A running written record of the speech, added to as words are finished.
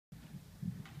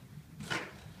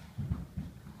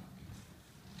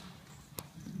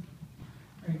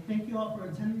Thank you all for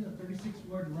attending the 36th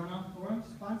Ward Runoff Forum,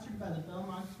 sponsored by the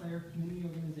Bel-Montclare Community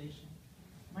Organization.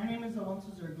 My name is Alonso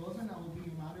Zaragoza, and I will be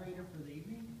your moderator for the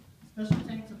evening. Special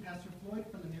thanks to Pastor Floyd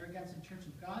from the Villegas Church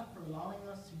of God for allowing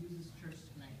us to use this church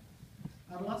tonight.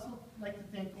 I would also like to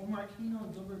thank Omar, Aquino,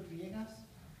 and Gilbert Villegas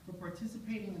for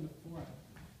participating in the forum,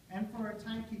 and for our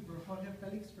timekeeper, Jorge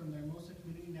Felix from the Hermosa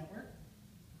Community Network,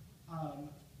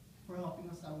 for helping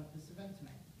us out with this event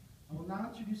tonight. I will now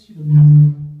introduce you to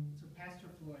Pastor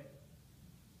Floyd.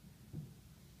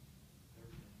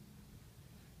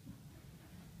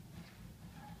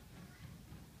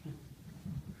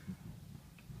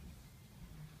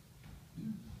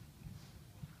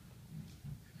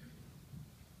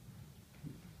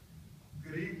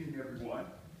 Good evening, everyone.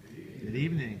 Good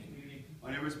evening.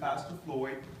 My name is Pastor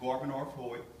Floyd, Garvin R.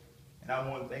 Floyd, and I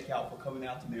want to thank y'all for coming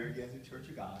out to Narragansett Church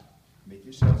of God. Make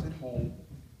yourselves at home.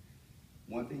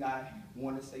 One thing I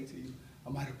want to say to you,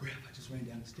 I'm out of breath, I just ran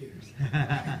down the stairs.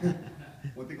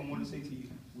 One thing I want to say to you,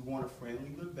 we want a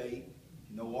friendly debate,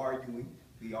 no arguing.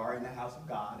 We are in the house of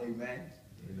God, amen?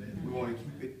 Amen. We want to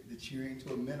keep the cheering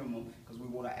to a minimum because we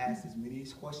want to ask as many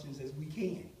questions as we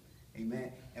can,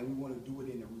 amen? And we want to do it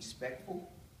in a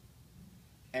respectful,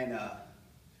 and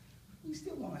we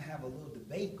still want to have a little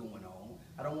debate going on.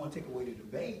 I don't want to take away the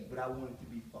debate, but I want it to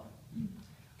be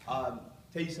fun.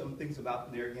 Tell you some things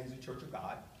about the Narragansett Church of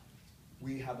God.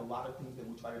 We have a lot of things that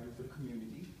we try to do for the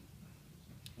community.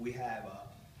 We have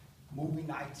movie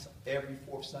nights every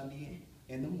fourth Sunday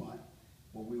in the month,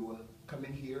 where we will come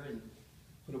in here and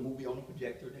put a movie on the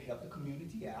projector to help the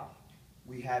community out.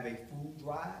 We have a food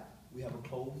drive, we have a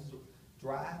clothes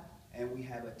drive, and we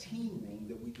have a teen wing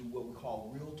that we do what we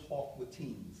call Real Talk with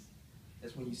Teens.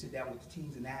 That's when you sit down with the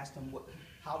teens and ask them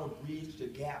how to bridge the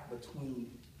gap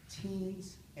between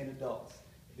teens and adults.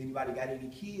 If anybody got any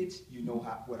kids, you know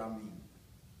what I mean.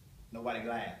 Nobody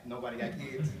laughed. Nobody got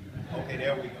kids? Okay,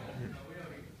 there we go.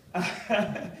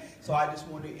 So I just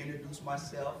wanted to introduce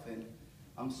myself, and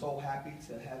I'm so happy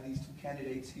to have these two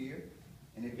candidates here.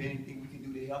 And if anything we can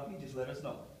do to help you, just let us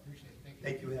know. Appreciate it. Thank you.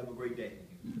 Thank you. Have a great day.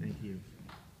 Thank you.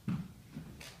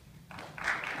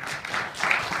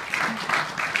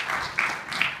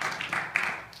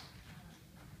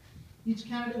 Each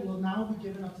candidate will now be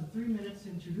given up to 3 minutes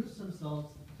to introduce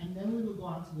themselves, and then we will go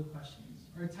on to the questions.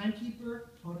 Our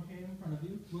timekeeper, Jorge in front of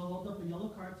you, will hold up a yellow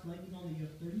card to let you know that you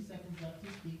have 30 seconds left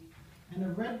to speak, and a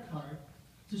red card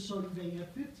to show you that you have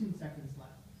 15 seconds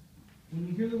left. When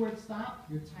you hear the word stop,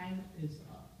 your time is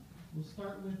up. We'll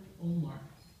start with Omar.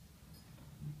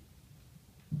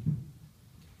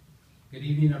 Good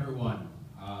evening, everyone.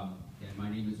 Again, my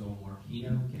name is Omar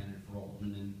Aquino, candidate for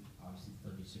Alderman, obviously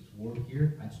 36th Ward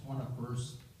here. I just want to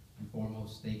first and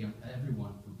foremost thank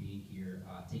everyone for being here,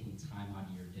 taking time out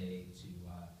of your day to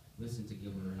listen to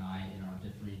Gilbert and I in our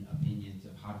differing opinions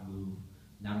of how to move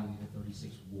not only the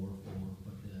 36th Ward forward,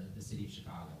 but the city of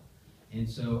Chicago. And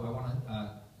so I want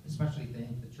to especially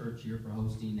thank the church here for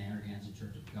hosting Narragansett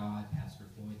Church of God. Pastor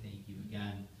Floyd, thank you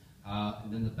again.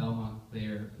 And then the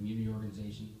Bel-Montclare Community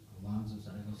Organization, Alonso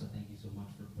Zaragoza, thank you so much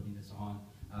for putting this on.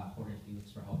 Jorge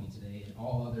Felix for helping today, and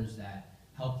all others that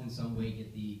helped in some way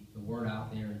get the word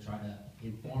out there and try to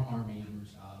inform our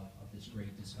neighbors of this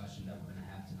great discussion that we're going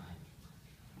to have tonight.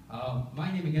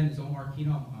 My name again is Omar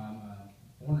Aquino. I'm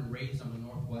born and raised on the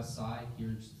northwest side here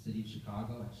in the city of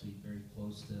Chicago, actually very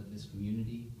close to this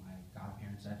community. My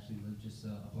godparents actually live just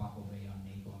a block away on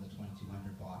Maple on the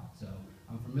 2200 block, so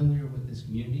I'm familiar with this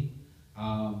community.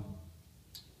 I'm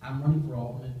running for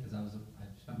Alderman because I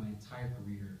spent my entire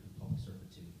career in public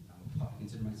servitude. I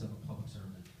consider myself a public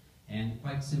servant. And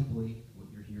quite simply, what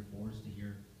you're here for is to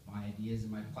hear my ideas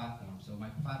and my platform. So my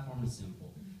platform is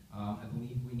simple. I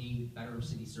believe we need better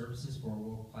city services for a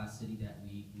world-class city that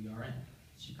we are in.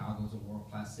 Chicago is a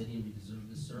world-class city, and we deserve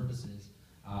the services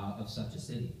of such a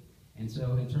city. And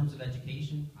so in terms of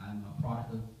education, I'm a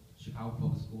product of Chicago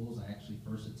Public Schools. I actually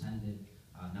first attended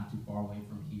not too far away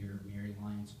from here, Mary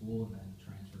Lyon School, and then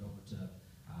transferred over to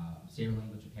Sierra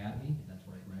Language Academy. And that's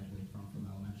where I graduated from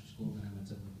elementary school, then I went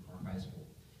to Lincoln Park High School.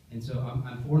 And so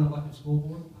I'm for an elected school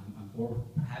board. I'm for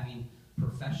having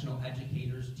professional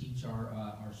educators teach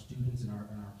our students and our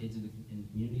kids in the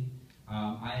community.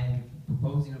 I am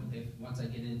proposing, once I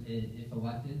get in, if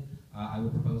elected, I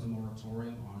would propose a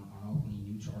moratorium on opening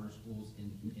new charter schools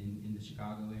in the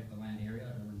Chicago land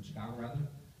area, or in Chicago rather.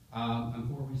 I'm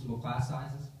for reasonable class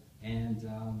sizes, and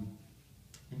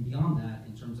beyond that,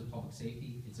 in terms of public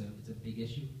safety, it's a big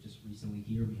issue. Just recently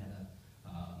here, we had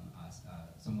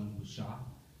someone who was shot.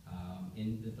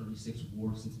 In the 36th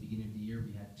Ward since the beginning of the year,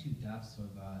 we had 2 deaths of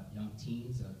young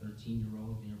teens, a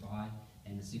 13-year-old nearby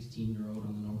and a 16-year-old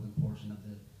on the northern portion of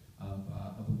the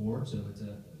of the ward. So it's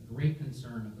a great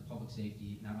concern of the public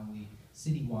safety, not only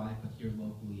citywide, but here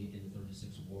locally in the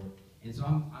 36th ward. And so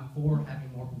I'm for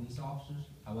having more police officers.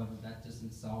 However, that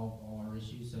doesn't solve all our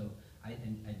issues. So I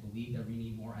believe that we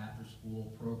need more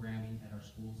after-school programming at our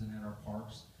schools and at our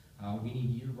parks. We need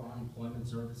year-round employment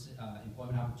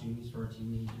opportunities for our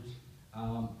teenagers.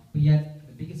 But yet,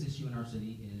 the biggest issue in our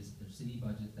city is the city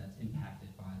budget that's impacted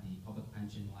by the public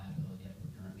pension liability that we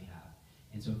currently have.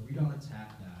 And so if we don't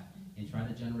attack that and try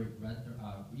to generate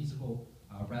reasonable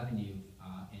revenue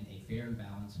in a fair and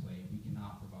balanced way, we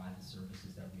cannot provide the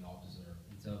services that we all deserve.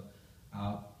 And so,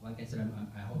 like I said,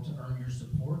 I hope to earn your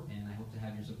support, and I hope to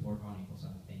have your support on April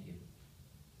 7th. Thank you.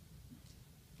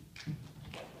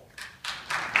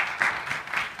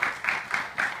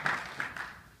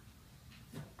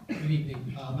 Good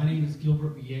evening. My name is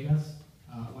Gilbert Villegas.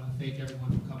 I want to thank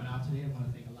everyone for coming out today. I want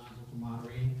to thank Alonso for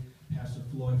moderating, Pastor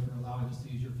Floyd for allowing us to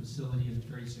use your facility in the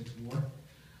 36th ward.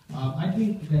 I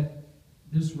think that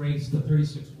this race, the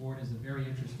 36th ward, is a very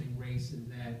interesting race in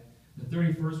that the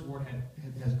 31st ward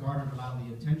has garnered a lot of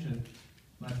the attention,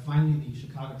 but finally the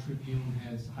Chicago Tribune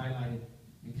has highlighted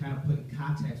and kind of put in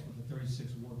context what the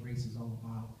 36th ward race is all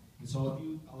about. And so if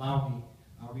you allow me,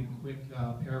 I'll read a quick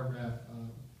paragraph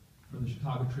from the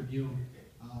Chicago Tribune.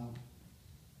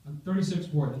 On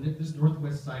 36th ward, this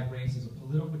northwest side race is a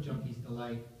political junkie's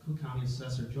delight. Cook County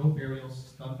Assessor Joe Barrios,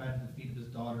 stunned by the defeat of his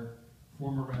daughter,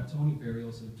 former Rep. Tony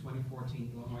Barrios, in the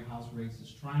 2014 Illinois House race,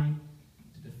 is trying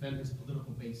to defend his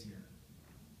political base here.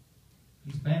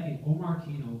 He's backing Omar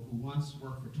Aquino, who once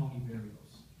worked for Tony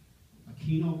Barrios.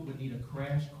 Aquino would need a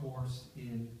crash course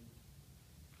in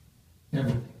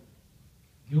everything.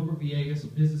 Gilbert Villegas, a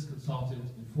business consultant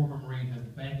and former Marine, has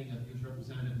the backing of U.S.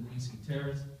 Representative Luis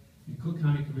Gutierrez and Cook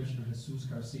County Commissioner Jesus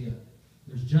Garcia.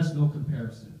 There's just no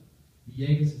comparison.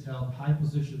 Villegas has held high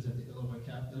positions at the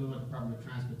Illinois Department of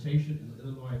Transportation and the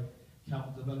Illinois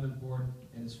Capital Development Board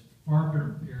and is far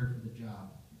better prepared for the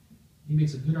job. He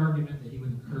makes a good argument that he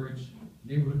would encourage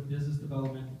neighborhood business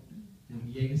development, and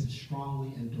Villegas is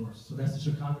strongly endorsed. So that's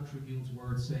the Chicago Tribune's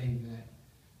word saying that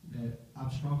I'm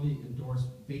strongly endorsed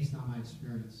based on my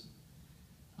experience.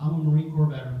 I'm a Marine Corps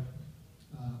veteran,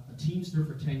 a Teamster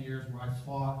for 10 years where I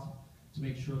fought to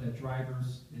make sure that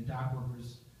drivers and dock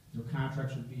workers, their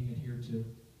contracts were being adhered to.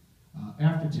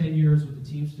 After 10 years with the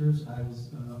Teamsters, I was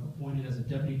appointed as a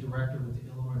deputy director with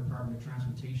the Illinois Department of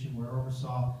Transportation, where I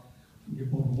oversaw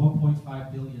over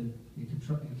 $1.5 billion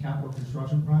in capital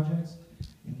construction projects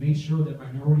and made sure that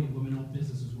minority and women-owned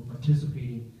businesses were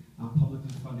participating on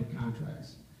publicly funded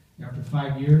contracts. After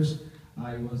 5 years,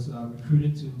 I was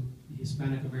recruited to the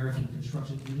Hispanic American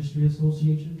Construction Industry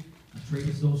Association, a trade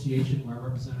association where I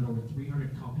represented over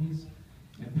 300 companies,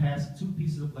 and passed 2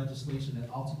 pieces of legislation that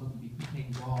ultimately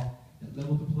became law that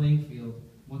leveled the playing field,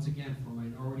 once again, for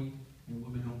minority and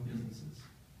women-owned businesses.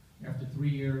 After 3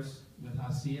 years with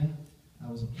ASEA,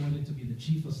 I was appointed to be the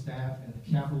Chief of Staff at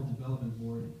the Capital Development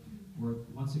Board, where,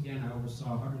 once again, I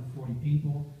oversaw 140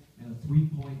 people and a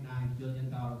 $3.9 billion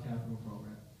capital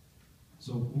program.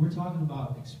 So when we're talking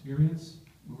about experience,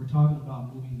 when we're talking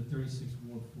about moving the 36th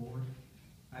ward forward,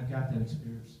 I've got that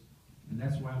experience. And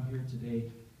that's why I'm here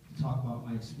today to talk about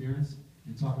my experience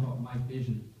and talk about my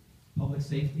vision. Public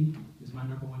safety is my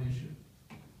 #1 issue.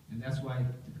 And that's why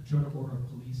the Patriotic Order of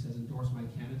Police has endorsed my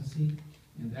candidacy.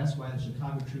 And that's why the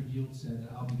Chicago Tribune said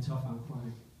that I'll be tough on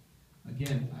crime.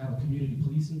 Again, I have a community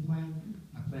policing plan.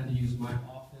 I plan to use my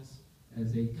office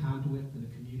as a conduit for the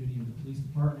community and the police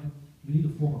department. We need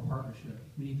to form a partnership.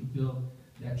 We need to build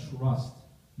that trust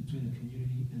between the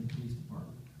community and the police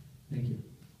department. Thank you.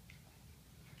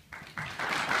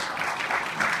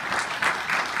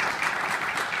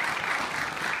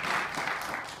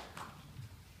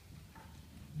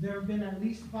 There have been at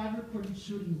least 5 reported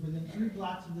shootings within 3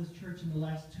 blocks of this church in the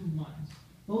last 2 months.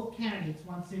 Both candidates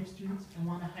want safe streets and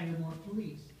want to hire more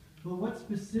police. But what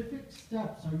specific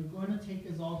steps are you going to take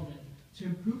as Alderman to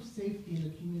improve safety in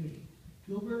the community?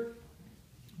 Gilbert,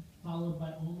 followed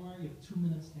by Omar. You have 2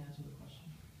 minutes to answer the question.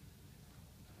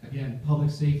 Again, public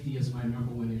safety is my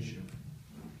 #1 issue.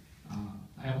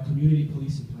 I have a community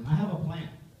policing plan. I have a plan,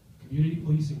 community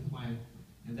policing plan,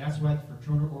 and that's why the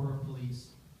Fraternal Order of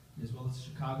Police, as well as the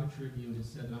Chicago Tribune, has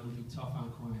said that I'm going to be tough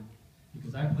on crime,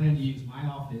 because I plan to use my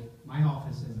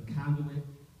office as a conduit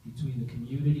between the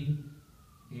community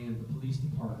and the police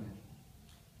department.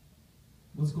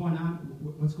 What's going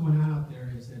on out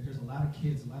there is that there's a lot of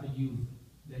kids, a lot of youth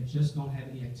that just don't have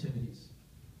any activities.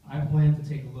 I plan to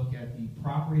take a look at the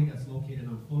property that's located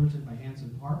on Fullerton by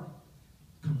Hanson Park,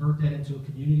 convert that into a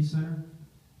community center.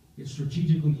 It's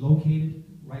strategically located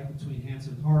right between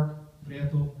Hanson Park,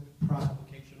 Prieto,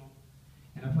 Vocational,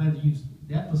 and I plan to use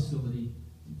that facility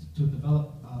to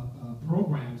develop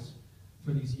programs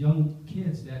for these young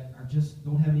kids that are just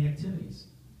don't have any activities.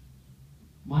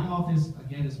 My office,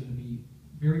 again, is going to be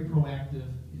very proactive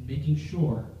in making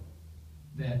sure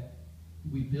that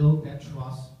we build that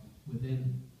trust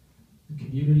within the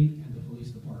community and the police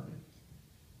department.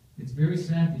 It's very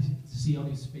sad to see all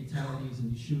these fatalities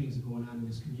and these shootings going on in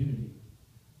this community,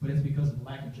 but it's because of the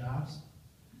lack of jobs,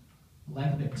 the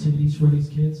lack of activities for these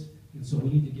kids, and so we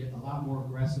need to get a lot more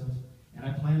aggressive, and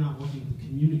I plan on working with the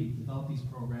community to develop these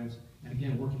programs, and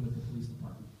again, working with the police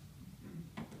department.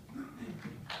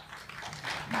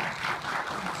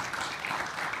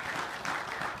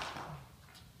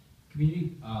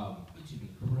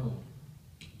 Criminal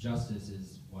justice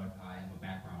is what I have a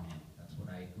background in. That's what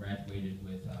I graduated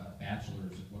with a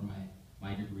bachelor's, one of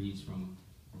my degrees from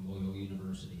Loyola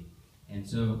University. And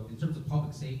so, in terms of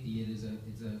public safety, it's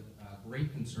a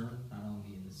great concern, not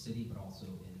only in the city, but also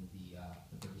in the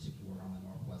 36th Ward on the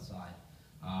northwest side.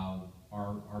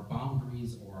 Our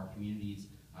boundaries or our communities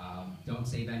don't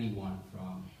save anyone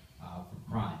from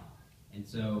crime. And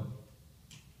so,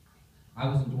 I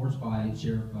was endorsed by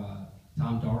Sheriff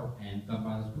Tom Dart and Gun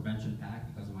Violence Prevention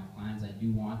PAC because of my plans. I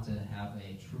do want to have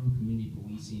a true community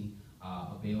policing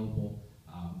available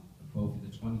both in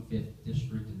the 25th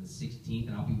District and the 16th,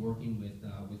 and I'll be working with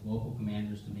local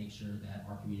commanders to make sure that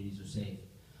our communities are safe.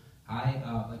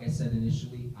 Like I said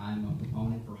initially, I'm a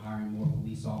proponent for hiring more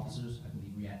police officers. I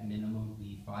believe we at minimum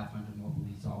need 500 more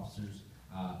police officers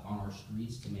on our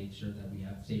streets to make sure that we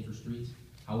have safer streets.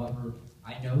 However,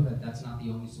 I know that that's not the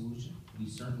only solution.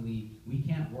 We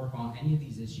can't work on any of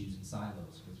these issues in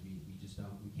silos because we just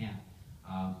don't, we can't.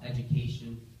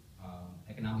 Education,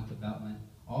 economic development,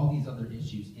 all these other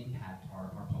issues impact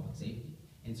our public safety.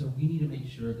 And so we need to make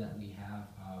sure that we have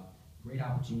great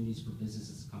opportunities for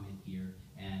businesses to come in here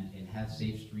and have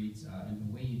safe streets. And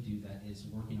the way you do that is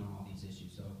working on all these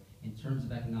issues. So in terms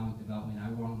of economic development, I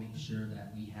want to make sure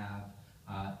that we have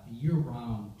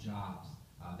year-round jobs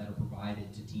that are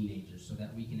provided to teenagers so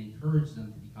that we can encourage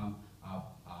them to become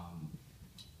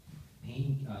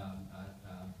paying,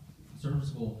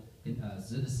 serviceable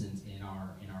citizens in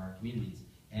our communities.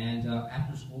 And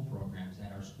after-school programs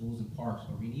at our schools and parks,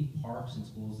 but we need parks and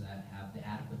schools that have the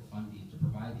adequate funding to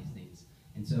provide these things.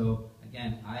 And so,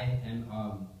 again, I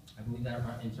believe that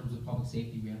in terms of public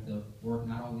safety, we have to work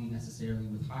not only necessarily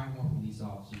with hiring more police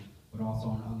officers, but also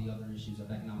on the other issues of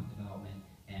economic development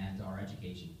and our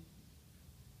education.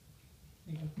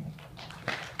 Thank you.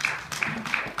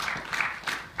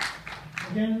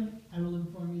 Again, I will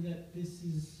inform you that this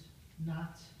is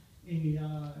not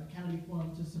a candidate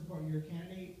forum to support your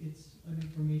candidate. It's an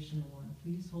informational one.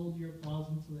 Please hold your applause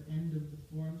until the end of the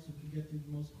forum so we can get through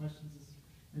the most questions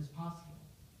as possible.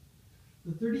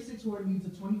 The 36th Ward needs a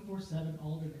 24/7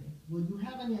 alderman. Will you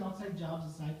have any outside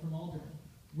jobs aside from alderman?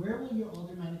 Where will your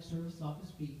aldermanic service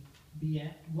office be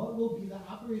at? What will be the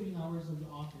operating hours of the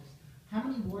office? How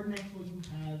many ward nights will you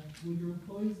have? Will your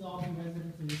employees all be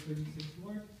residents of the 36th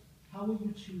Ward? How will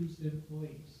you choose the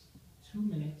employees? 2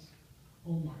 minutes.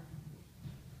 Omar.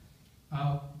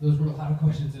 Those were a lot of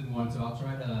questions in one, so I'll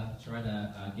try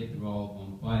to get through all of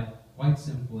them. But quite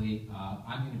simply,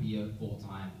 I'm going to be a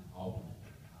full-time alderman.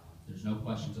 There's no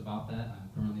questions about that. I'm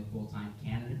currently a full-time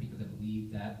candidate because I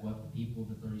believe that what the people of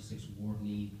the 36th Ward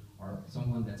need are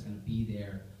someone that's going to be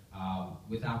there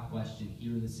without question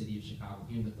here in the city of Chicago,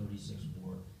 here in the 36th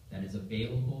Ward, that is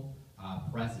available,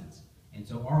 present. And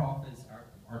so our office,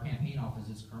 our campaign office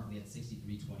is currently at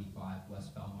 6325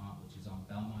 West Belmont, which is on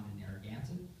Belmont and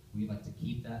Narragansett. We'd like to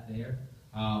keep that there.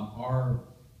 I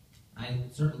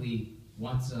certainly,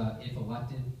 once if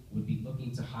elected, would be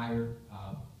looking to hire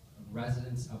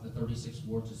residents of the 36th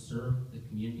Ward to serve the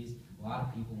communities. A lot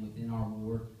of people within our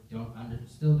ward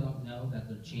still don't know that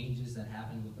there are changes that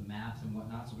happen with the maps and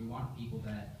whatnot. So we want people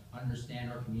that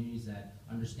understand our communities, that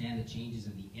understand the changes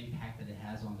and the impact that it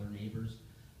has on their neighbors.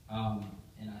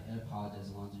 And I apologize,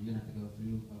 Alonso, you're gonna have to go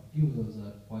through a few of those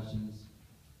questions.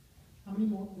 How many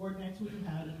more ward nights will you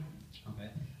have? Okay.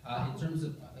 In terms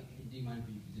of, do you mind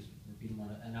if you could just repeat them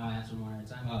one, and I'll answer them one at a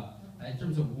time. In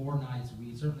terms of ward nights,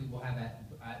 we certainly will have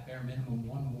at bare minimum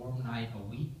one ward night a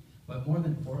week. But more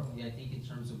than importantly, I think in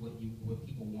terms of what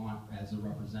people want as a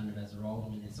representative, as their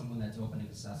alderman, is someone that's open and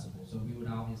accessible. So we would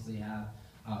obviously have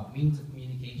means of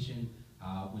communication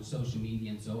with social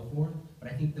media and so forth.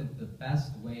 But I think the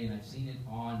best way, and I've seen it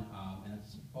on, and I've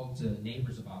spoken to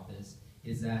neighbors about this,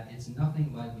 is that it's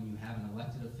nothing like when you have an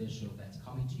elected official that's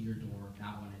coming to your door,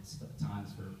 not when it's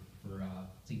times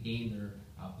to gain their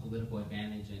political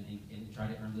advantage and try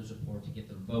to earn their support to get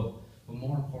their vote. But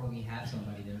more importantly, have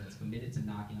somebody there that's committed to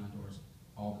knocking on doors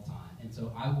all the time. And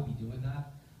so I will be doing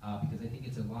that. because I think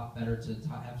it's a lot better to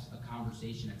have a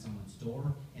conversation at someone's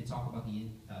door and talk about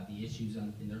the issues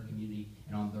in their community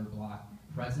and on their block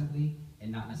presently,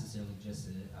 and not necessarily just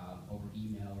over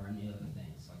email or any other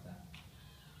things like that.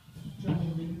 John,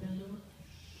 will you hand over?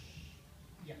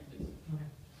 Yeah, please. Okay.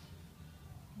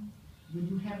 Will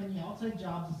you have any outside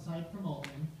jobs aside from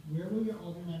Alderman? Where will your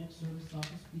Aldermanic service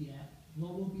office be at?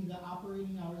 What will be the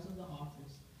operating hours of the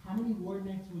office? How many ward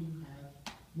nights will you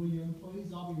have? Will your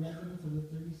employees all be residents of the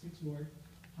 36th ward?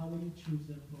 How will you choose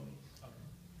the employees? Okay.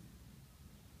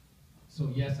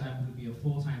 So yes, I'm going to be a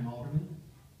full-time alderman,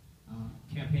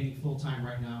 campaigning full-time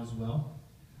right now as well.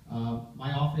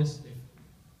 My office, if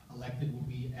elected, will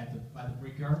be by the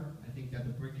brickyard. I think that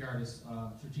the brickyard is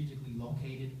strategically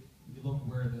located. If you look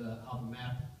how the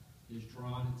map is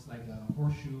drawn, it's like a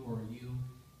horseshoe or a U,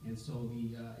 and so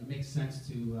it makes sense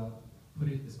to put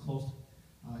it as close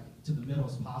to the middle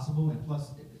as possible. And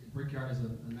plus, brickyard is a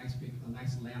nice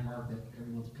landmark that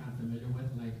everyone's kind of familiar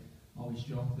with. And I always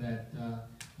joke that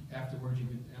afterwards,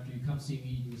 after you come see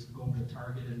me, you just go over to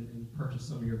Target and purchase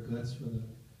some of your goods for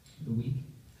the week.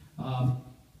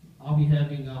 I'll be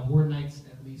having ward nights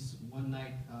at least one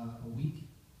night a week.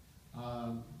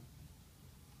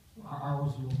 Our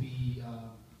hours will be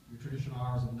your traditional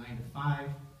hours of 9 to 5.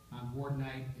 On ward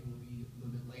night, it will be a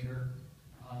little bit later.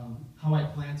 How I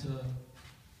plan to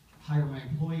hire my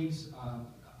employees,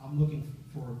 I'm looking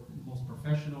for the most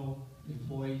professional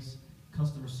employees.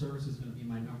 Customer service is going to be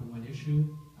my #1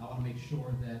 issue. I want to make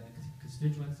sure that the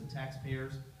constituents, the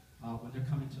taxpayers, when they're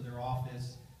coming to their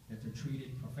office, that they're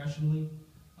treated professionally.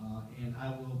 And I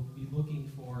will be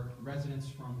looking for residents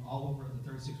from all over the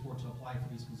 36th ward to apply for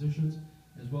these positions,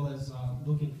 as well as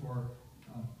looking for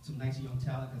some nice young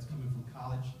talent that's coming from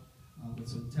college with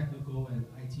some technical and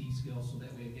IT skills, so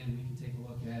that way, again, we can take a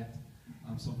look at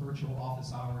some virtual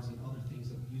office hours and other things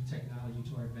that use technology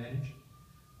to our advantage.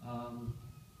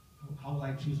 How will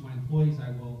I choose my employees?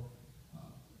 I will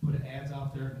put ads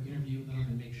out there, interview them,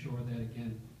 and make sure that,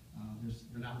 again,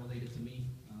 they're not related to me,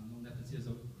 no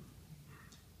nepotism.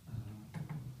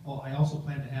 I also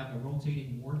plan to have a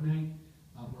rotating ward night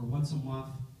where once a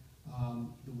month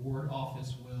the ward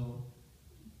office will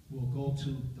go to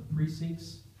the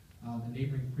precincts, the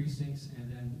neighboring precincts,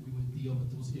 and then we would deal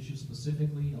with those issues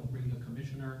specifically. I'll bring the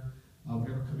commissioner,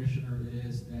 whatever commissioner it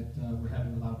is that we're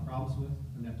having a lot of problems with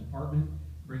in that department,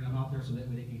 bring them out there so that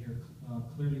way they can hear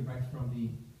clearly right from the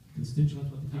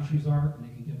constituents what the issues are, and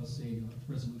they can give us a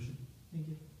resolution. Thank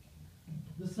you.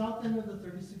 The south end of the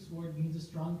 36th ward needs a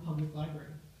strong public library.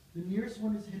 The nearest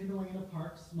one is hidden away in a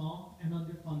park, small and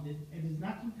underfunded, and is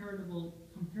not comparable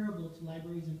to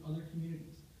libraries in other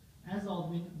communities. As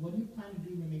Alderman, what do you plan to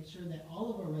do to make sure that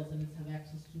all of our residents have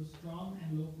access to a strong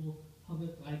and local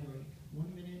public library?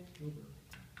 1 minute, Gilbert.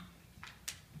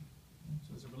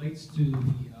 So as it relates to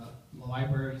the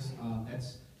libraries,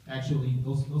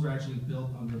 those are actually built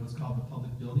under what's called the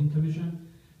Public Building Commission,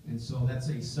 and so that's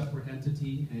a separate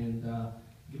entity. And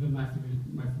given my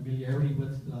familiarity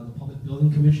with the Public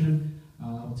Building Commission,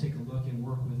 I will take a look and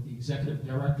work with the executive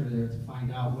director there to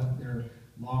find out what their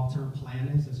long-term plan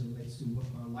is as it relates to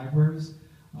libraries.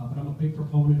 But I'm a big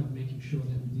proponent of making sure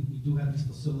that we do have these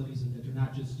facilities and that they're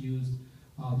not just used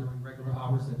during regular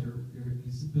hours, that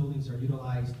these buildings are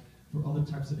utilized for other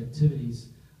types of activities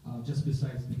just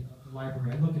besides the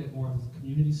library. I look at it more as a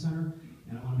community center,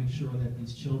 and I want to make sure that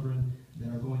these children that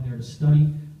are going there to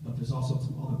study, but there's also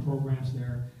some other programs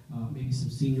there, maybe some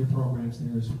senior programs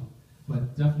there as well.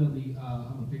 But definitely,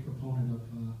 I'm a big proponent of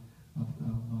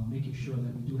making sure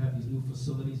that we do have these new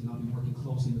facilities, and I'll be working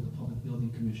closely with the Public Building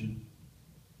Commission.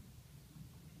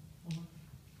 Omar?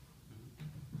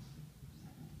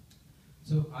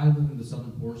 So I live in the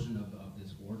southern portion of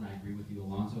this ward, and I agree with you,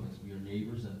 Alonso, because we are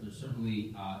neighbors. That there's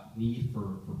certainly need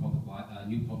for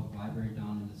new public library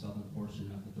down in the southern portion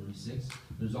of the 36.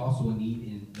 There's also a need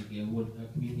in the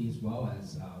Galewood community as well,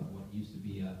 as what used to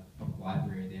be a public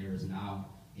library there is now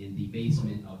in the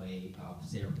basement of a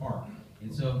Sayre Park.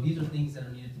 And so these are things that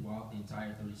are needed throughout the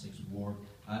entire 36th ward.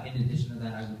 In addition to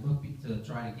that, I would look to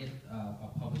try to get a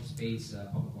public space,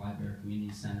 public library,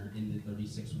 community center in the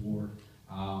 36th ward.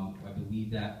 I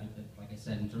believe that, like I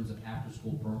said, in terms of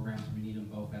after-school programs, we need them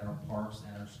both at our parks,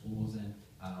 at our schools, and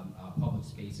public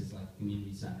spaces like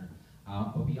community center.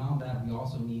 But beyond that, we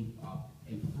also need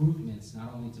improvements,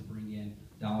 not only to bring in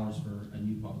dollars for a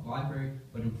new public library,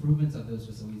 but improvements of those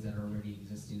facilities that are already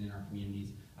existing in our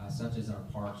communities, such as our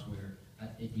parks, where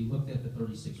if you looked at the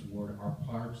 36th ward, our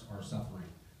parks are suffering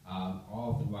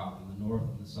all throughout, in the north,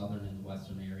 in the southern, and the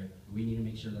western area. We need to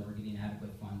make sure that we're getting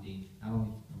adequate funding, not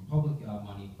only from public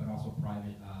money, but also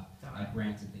private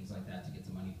grants and things like that to get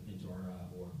some money into our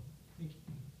ward. Thank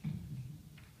you.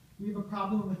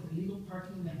 problem with illegal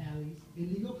parking in the alleys,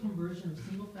 illegal conversion of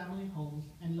single-family homes,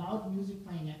 and loud music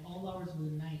playing at all hours of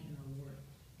the night in our ward.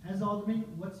 As Alderman,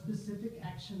 what specific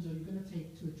actions are you going to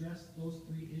take to address those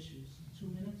three issues? 2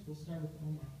 minutes, we'll start with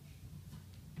Omar.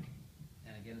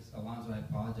 And again, Alonso, I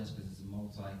apologize because it's a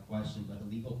multi-question, but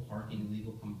illegal parking,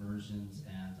 illegal conversions,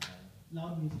 and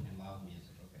Loud music. And loud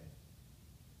music, okay.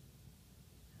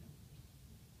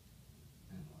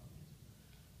 And loud music.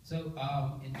 So,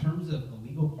 in terms of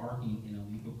illegal parking and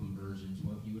illegal conversions,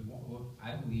 what you would want, what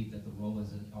I believe that the role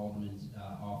as an alderman's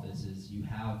office is you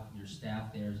have your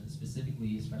staff there,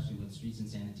 specifically, especially with streets and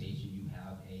sanitation, you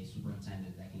have a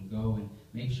superintendent that can go and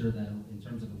make sure that in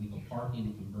terms of illegal parking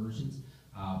and conversions,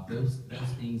 those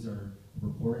things are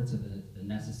reported to the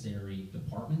necessary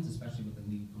departments, especially with the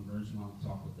legal conversion. I want to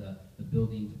talk with the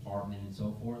building department and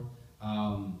so forth.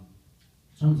 In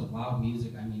terms of loud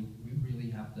music, I mean, we really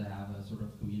have to have a sort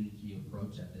of community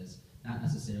approach at this, not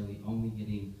necessarily only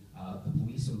getting the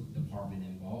police department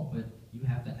involved, but you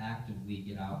have to actively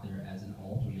get out there as an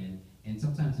alderman and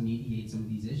sometimes mediate some of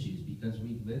these issues, because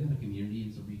we live in a community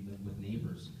and so we live with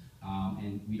neighbors.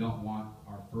 And we don't want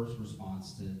our first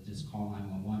response to just call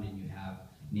 911 and you have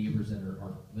neighbors that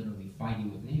are literally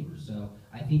fighting with neighbors. So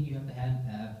I think you have to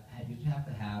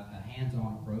have a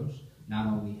hands-on approach, not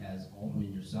only as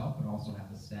alderman yourself, but also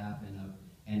have a staff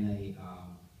and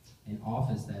an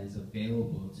office that is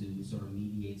available to sort of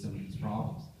mediate some of these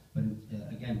problems. But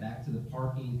again, back to the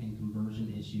parking and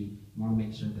conversion issue, we want to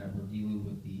make sure that we're dealing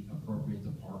with the appropriate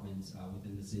departments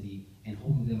within the city and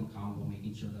holding them accountable,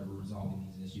 making sure that we're resolving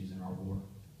these issues in our ward.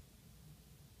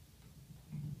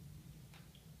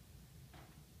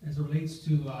 As it relates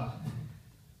to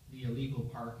the illegal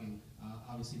parking,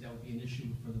 obviously that would be an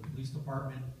issue for the police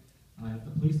department. If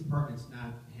the police department's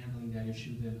not handling that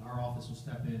issue, then our office will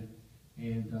step in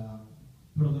and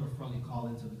put a little friendly call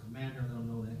into the commander, let him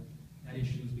know that that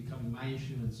issue is becoming my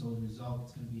issue, and so as a result,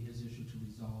 it's going to be his issue to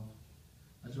resolve.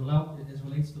 As it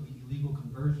relates to the illegal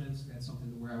conversions, that's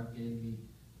something where I would get in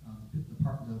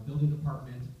the building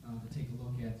department to take a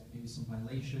look at maybe some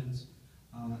violations.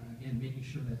 Again, making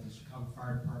sure that the Chicago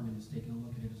Fire Department is taking a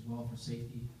look at it as well for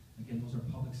safety. Again, those are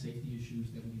public safety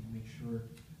issues that we need to make sure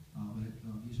that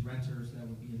these renters that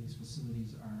would be in these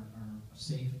facilities are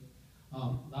safe.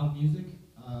 Loud music,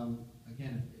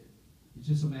 again, it's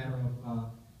just a matter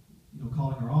of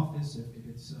calling our office if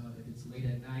it's late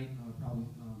at night. Probably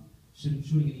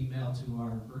shooting an email to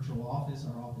our virtual office.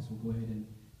 Our office will go ahead and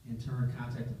in turn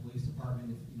contact the police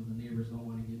department if the neighbors don't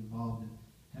want to get involved and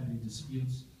have any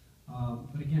disputes.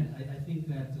 But again, I think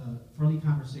that friendly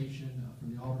conversation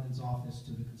from the alderman's office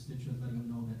to the constituents, letting them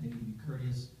know that they need to be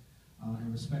courteous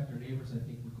and respect their neighbors, I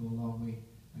think would go a long way.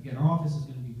 Again, our office is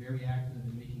going to be very active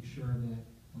in making sure that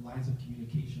the lines of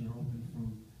communication are open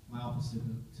from my office to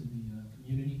the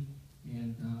community,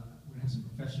 and we're going to have some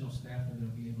professional staff that are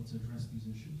going to be able to address these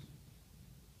issues.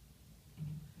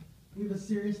 We have a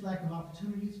serious lack of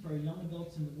opportunities for our young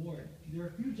adults in the ward. There are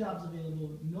few jobs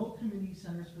available, no community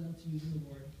centers for them to use in the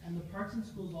ward, and the parks and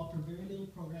schools offer very little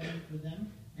programming for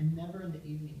them and never in the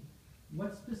evening.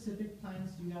 What specific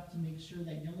plans do you have to make sure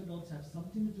that young adults have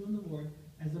something to do in the ward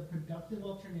as a productive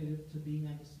alternative to being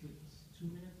on the streets? 2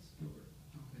 minutes, Gilbert.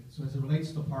 Okay, so as it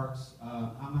relates to parks,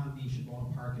 I'm on the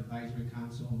Shibona Park Advisory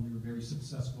Council, and we were very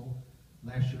successful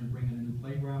last year in bringing a new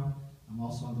playground. I'm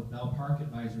also on the Bell Park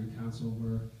Advisory Council,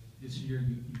 where this year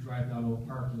you drive down Oak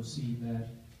Park, you'll see that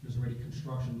there's already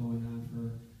construction going on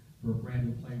for a brand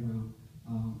new playground.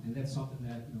 And that's something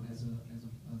that, as a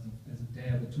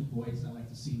dad with 2 boys, I like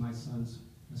to see my sons,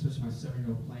 especially my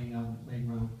 7-year-old, playing out in the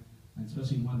playground, and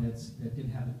especially one that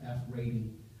didn't have an F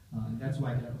rating. And that's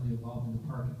why I got really involved in the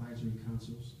park advisory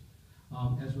councils.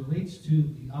 As relates to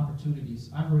the opportunities,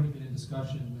 I've already been in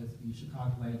discussion with the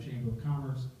Chicagoland Chamber of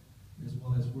Commerce, as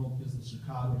well as World Business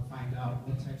Chicago, to find out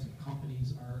what types of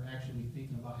companies are actually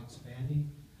thinking about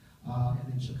expanding. And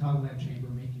then Chicagoland Chamber,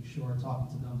 making sure, talking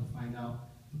to them to find out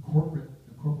the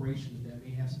corporations that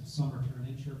may have some summer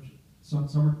internships,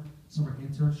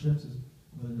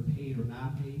 whether they're paid or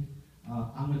non-paid.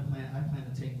 I plan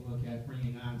to take a look at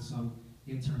bringing on some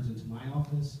interns into my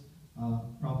office,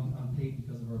 probably unpaid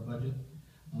because of our budget.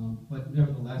 But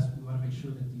nevertheless, we want to make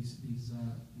sure that these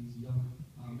young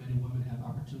men and women have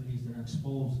opportunities that are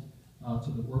exposed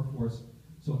to the workforce.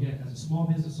 So again, as a small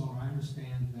business owner, I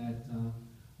understand that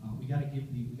we got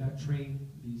to train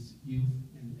these youth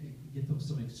and get them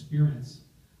some experience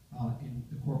in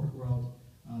the corporate world.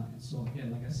 And so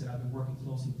again, like I said, I've been working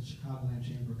closely with the Chicagoland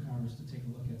Chamber of Commerce to take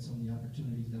a look at some of the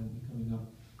opportunities that will be coming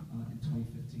up in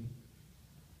 2015.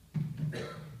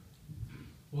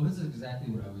 Well, this is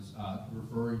exactly what I was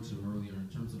referring to earlier in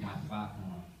terms of my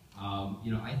platform.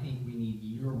 I think we need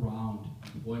year-round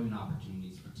employment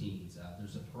opportunities for teens.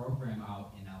 There's a program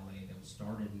out in LA that was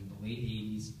started in the late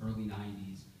 80s, early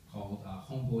 90s called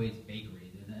Homeboys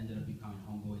Bakery. It ended up becoming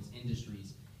Homeboys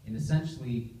Industries. And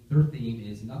essentially, their theme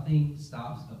is nothing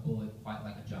stops a bullet quite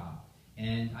like a job.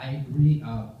 And I agree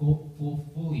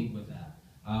fully with that.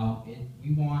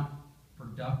 We want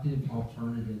productive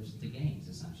alternatives to gangs,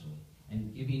 essentially,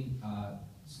 and giving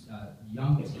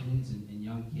young teens and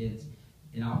young kids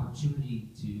an opportunity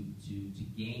to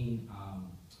gain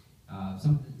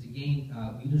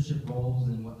leadership roles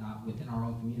and whatnot within our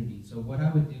own community. So what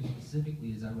I would do specifically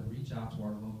is I would reach out to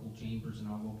our local chambers and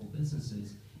our local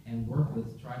businesses and work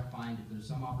with, try to find if there's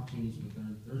some opportunities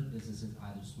within their businesses,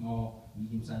 either small,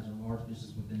 medium-sized, or large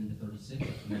businesses within the 36, which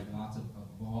we have lots of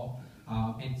all,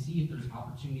 and see if there's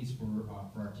opportunities for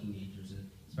our teenagers,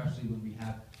 especially when we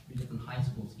have 3 different high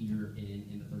schools here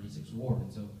in the 36th ward.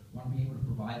 And so we want to be able to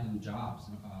provide them jobs,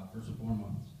 first and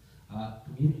foremost.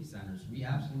 Community centers. We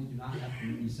absolutely do not have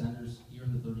community centers here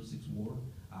in the 36th ward.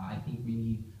 I think we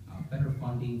need better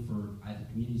funding for either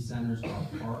community centers, our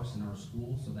parks, and our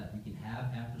schools so that we can have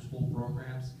after-school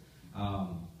programs.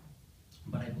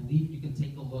 But I believe you can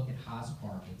take a look at Haas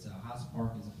Park. Haas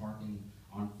Park is a park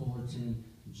on Fullerton,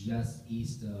 just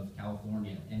east of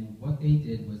California. And what they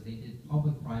did was they did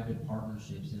public-private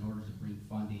partnerships in order to bring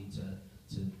funding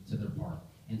to their park.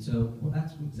 And so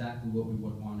that's exactly what we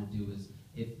would want to do is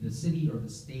if the city or the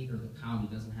state or the county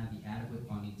doesn't have the adequate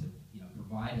funding to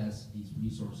provide us these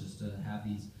resources to have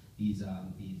these to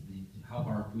help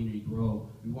our community grow,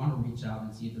 we want to reach out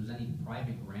and see if there's any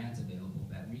private grants available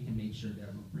that we can make sure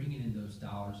that we're bringing in those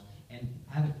dollars and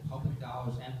have it public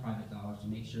dollars and private dollars to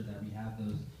make sure that we have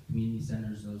those community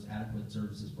centers, those adequate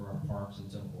services for our parks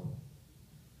and so forth.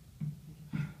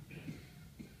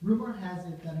 Rumor has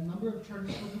it that a number of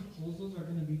charter school proposals are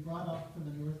going to be brought up for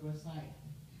the Northwest side.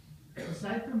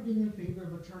 Aside from being in favor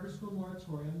of a charter school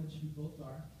moratorium, which you both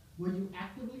are, will you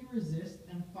actively resist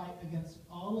and fight against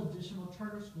all additional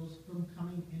charter schools from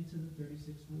coming into the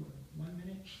 36th ward? 1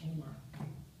 minute,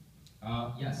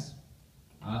 Omar. Yes.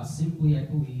 Simply, I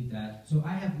believe that, so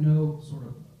I have no sort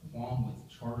of qualm with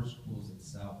charter schools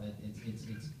itself.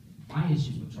 It's my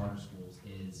issues with charter schools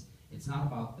is it's not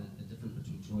about the difference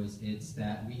between choice. It's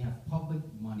that we have public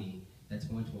money that's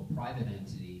going to a private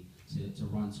entity to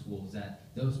run schools,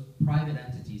 that those private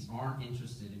entities aren't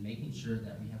interested in making sure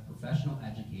that we have professional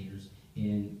educators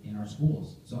in our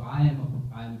schools. So I'm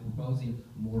proposing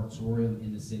a moratorium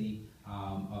in the city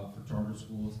for charter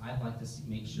schools. I'd like to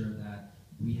make sure that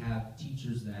we have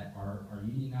teachers that are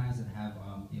unionized, that have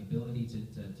the ability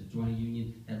to join a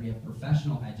union, that we have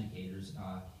professional educators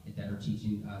that are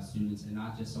teaching students, and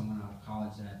not just someone out of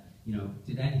college that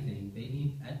did anything. They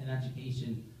need an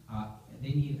education.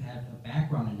 They need to have a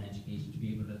background in education to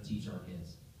be able to teach our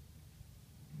kids.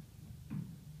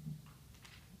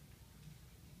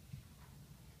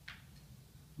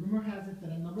 Rumor has it that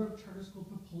a number of charter school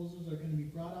proposals are going to be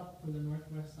brought up for the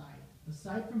Northwest side.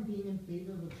 Aside from being in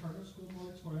favor of a charter school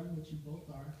moratorium, which you both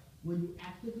are, will you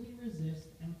actively resist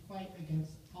and fight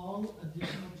against all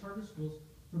additional charter schools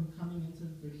from coming into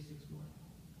the 36th ward?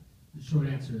 The short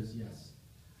answer is yes.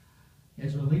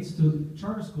 As it relates to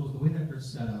charter schools, the way that they're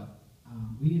set up,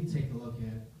 we need to take a look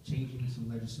at changing some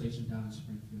legislation down in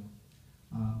Springfield.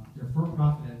 They're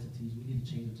for-profit entities. We need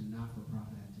to change them to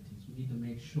not-for-profit entities. We need to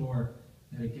make sure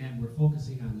that, again, we're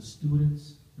focusing on the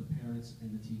students, the parents,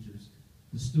 and the teachers.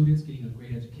 The students getting a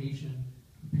great education,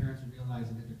 the parents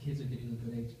realizing that their kids are getting a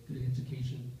good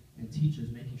education, and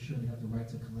teachers making sure they have the right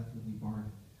to collectively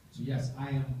bargain. So yes,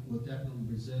 will definitely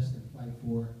resist and fight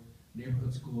for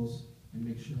neighborhood schools and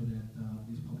make sure that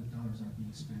these public dollars are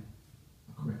being spent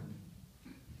correctly.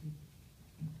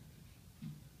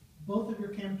 Both of your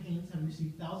campaigns have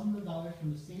received thousands of dollars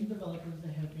from the same developers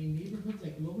that have made neighborhoods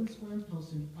like Logan Square and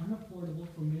Pilsen unaffordable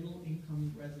for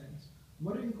middle-income residents.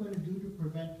 What are you going to do to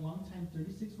prevent longtime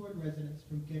 36th ward residents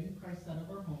from getting priced out of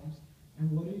our homes?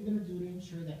 And what are you going to do to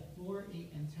ensure that 4,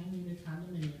 8, and 10-unit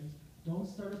condominiums don't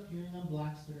start appearing on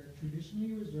blocks that are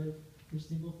traditionally reserved for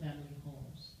single-family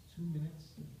homes? 2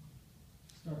 minutes.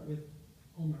 Start with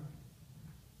Omar.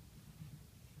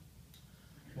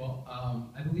 Well,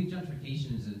 I believe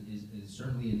gentrification is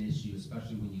certainly an issue,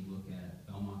 especially when you look at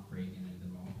Bel-Montclare and the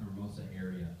Hermosa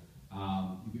area.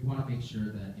 We want to make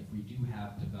sure that if we do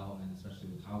have development, especially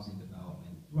with housing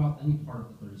development, throughout any part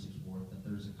of the 36th ward, that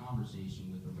there's a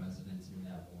conversation with the residents in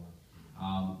that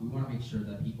ward. We want to make sure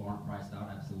that people aren't priced out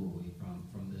absolutely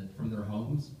from their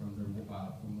homes, from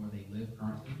where they live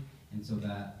currently, and so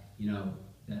that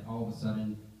that all of a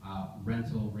sudden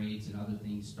rental rates and other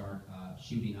things start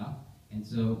shooting up. And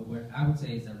so what I would say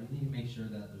is that we need to make sure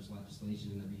that there's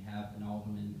legislation and that we have an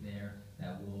alderman there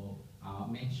that will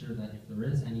make sure that if there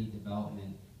is any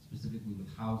development, specifically with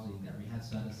housing, that we have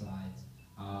set-asides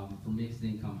for mixed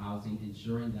income housing,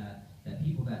 ensuring that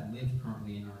people that live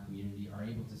currently in our community are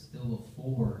able to still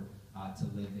afford to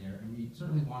live there. And we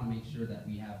certainly want to make sure that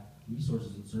we have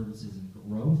resources and services and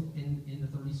growth in the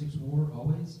 36th Ward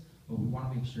always, but we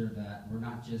want to make sure that we're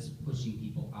not just pushing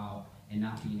people out and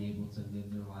not being able to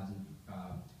live their lives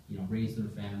and raise their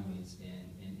families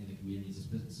in the communities.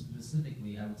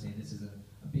 Specifically, I would say this is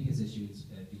a biggest issue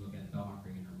if you look at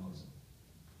Bel-Montclare and Hermosa.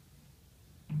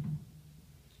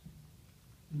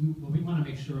 We want to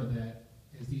make sure that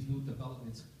as these new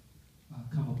developments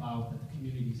come about, that the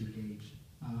community is engaged.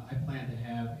 I plan to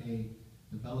have a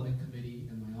development committee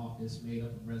in my office made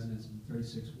up of residents of the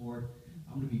 36th Ward.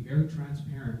 I'm going to be very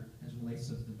transparent as it relates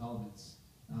to the developments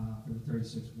for the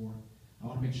 36th Ward. I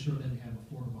want to make sure that we have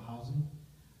affordable housing.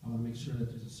 I want to make sure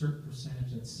that there's a certain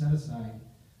percentage that's set aside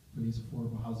for these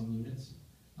affordable housing units.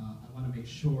 I want to make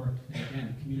sure that,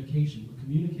 again, communication. We're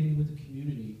communicating with the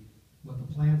community what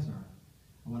the plans are.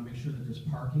 I want to make sure that there's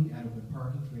parking, adequate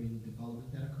parking for any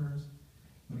development that occurs.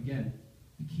 But again,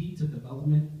 the key to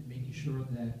development and making sure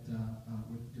that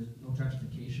there's no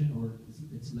gentrification or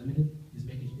it's limited is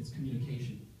it's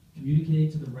communication.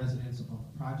 Communicating to the residents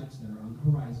about the projects that are on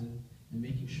the horizon and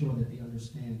making sure that they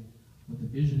understand what the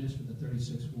vision is for the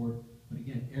 36th Ward. But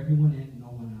again, everyone in, no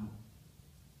one out.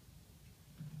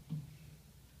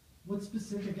 What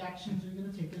specific actions are you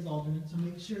going to take as alderman to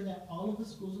make sure that all of the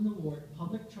schools in the ward,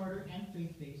 public, charter, and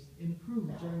faith-based, improve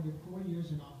during your 4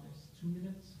 years in office? 2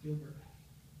 minutes, Gilbert.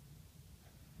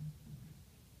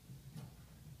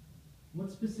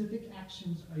 What specific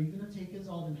actions are you going to take as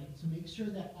alderman to make sure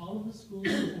that all of the schools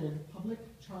in the ward, public,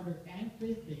 charter, and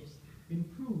faith-based,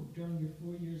 improve during your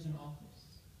 4 years in office?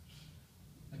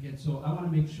 Again, so I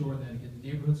want to make sure that, again, the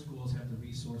neighborhood schools have the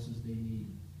resources they need.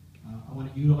 I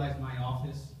want to utilize my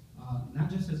office, not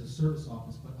just as a service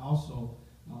office, but also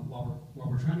while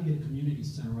we're trying to get a community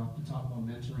center up to talk about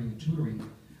mentoring and tutoring,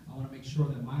 I want to make sure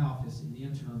that my office in the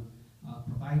interim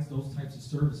provides those types of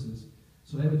services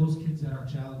so that way those kids that are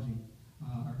challenging,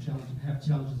 have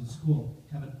challenges in school,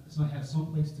 have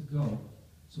some place to go,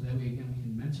 so that way, again, we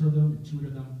can mentor them and tutor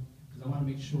them, because I want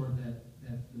to make sure that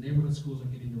the neighborhood schools are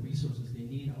getting the resources they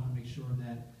need. I want to make sure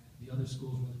that the other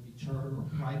schools, whether it be charter or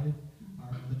private,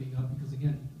 are living up, because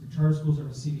again, the charter schools are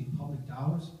receiving public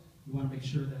dollars. We want to make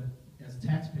sure that as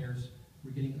taxpayers,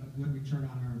 we're getting a good return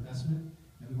on our investment,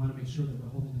 and we want to make sure that we're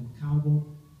holding them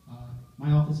accountable.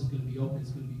 My office is going to be open.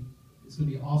 It's going to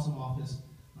be an awesome office.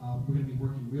 We're going to be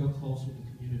working real close with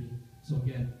the community. So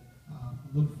again,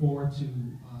 look forward to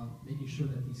making sure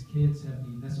that these kids have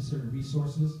the necessary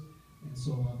resources, and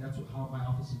so that's how my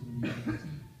office is going to be organized.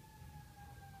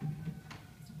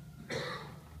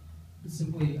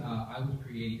 Simply, I would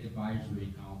create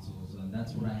advisory councils, and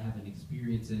that's what I have an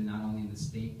experience in, not only in the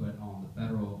state, but on the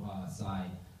federal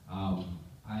side.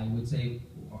 I would say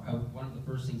one of the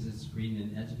first things is creating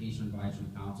an education advisory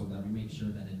council that we make sure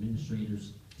that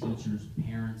administrators, teachers,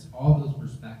 parents, all those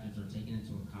perspectives are taken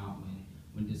into account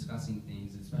when discussing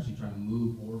things, especially trying to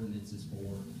move ordinances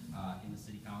forward in the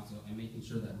city council, and making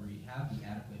sure that we have the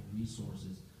adequate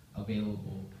resources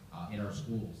available in our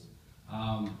schools.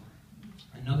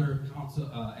 Another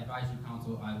advisory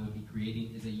council I would be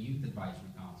creating is a youth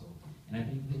advisory council. And I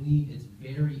believe it's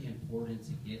very important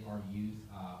to get our youth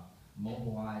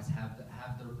mobilized, have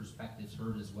their perspectives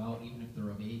heard as well, even if they're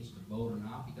of age to vote or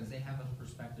not, because they have a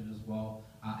perspective as well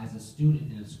as a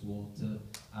student in a school to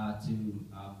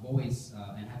voice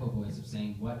and have a voice of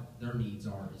saying what their needs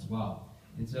are as well.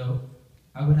 And so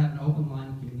I would have an open line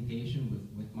of communication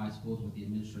with my schools, with the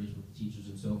administration, with the teachers,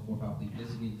 and so forth. I'll be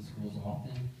visiting the schools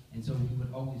often, and so we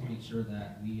would always make sure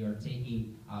that we are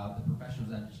taking the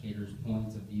professionals, educators'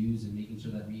 points of views, and making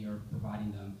sure that we are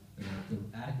providing them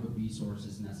the adequate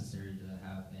resources necessary to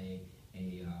have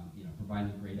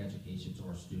providing a great education to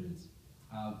our students.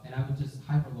 And I would just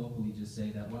hyper-locally just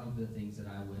say that one of the things that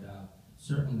I would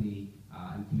certainly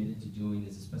am committed to doing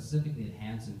is specifically at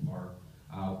Hanson Park.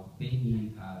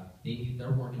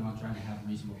 They're working on trying to have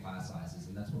reasonable class sizes,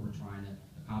 and that's what we're trying to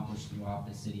accomplish throughout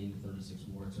the city in the 36th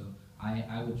Ward. So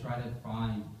I would try to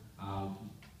find,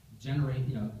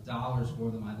 generate, dollars for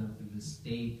them either through the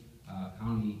state,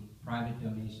 county, private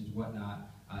donations, whatnot,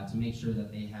 to make sure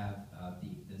that they have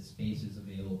the spaces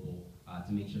available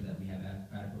to make sure that we have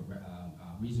adequate,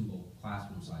 reasonable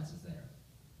classroom sizes there.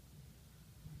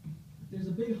 There's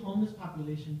a big homeless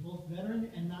population, both veteran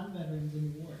and non-veterans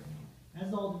in the ward.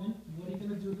 As Alderman, what are you going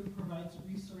to do to provide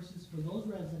resources for those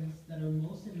residents that are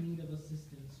most in need of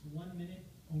assistance? 1 minute,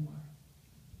 Omar.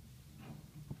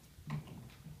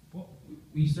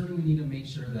 we certainly need to make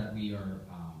sure that we are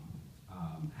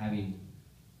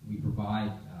we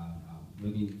provide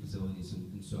living facilities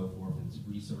and so forth, and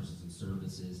resources and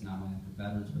services, not only for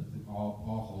veterans, but for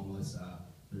all homeless.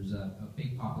 There's a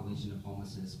big population of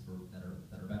homelessness that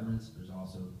are veterans. There's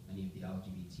also many of the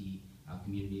LGBT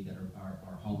community that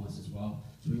are homeless as well.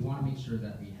 So we want to make sure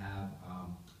that we have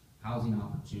housing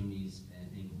opportunities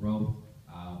and growth,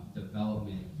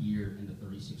 development here in the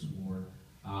 36th Ward.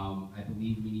 I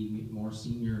believe we need more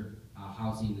senior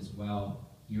housing as well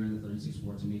here in the 36th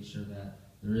Ward to make sure that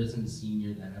there isn't a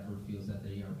senior that ever feels that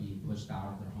they are being pushed out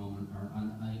of their home and are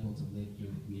unable to live here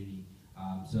in the community.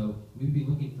 So we'd be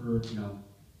looking for,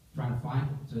 trying to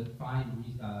find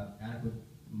adequate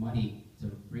money to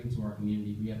bring to our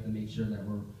community. We have to make sure that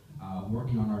we're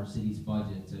working on our city's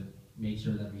budget to make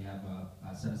sure that we have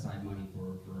set aside money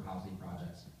for housing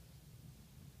projects.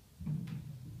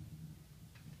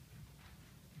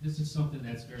 This is something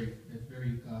that's very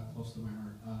close to my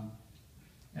heart.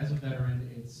 As a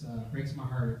veteran, it breaks my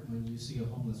heart when you see a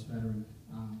homeless veteran,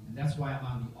 and that's why I'm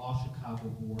on the All Chicago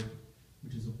Board,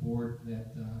 which is a board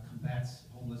that combats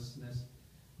homelessness.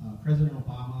 President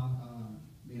Obama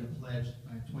made a pledge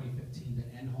by 2015 to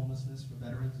end homelessness for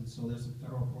veterans, and so there's some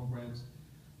federal programs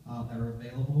that are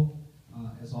available.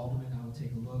 As Alderman, I will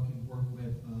take a look and work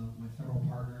with my federal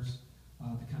partners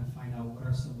to kind of find out what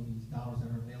are some of these dollars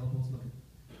that are available, to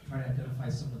try to identify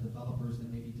some of the developers that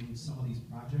may be doing some of these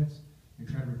projects, and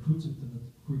try to recruit them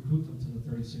to the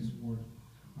 36th Ward.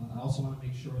 I also want to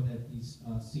make sure that these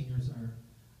seniors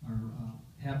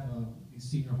have these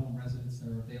senior home residents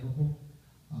that are available.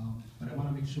 But I want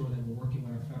to make sure that we're working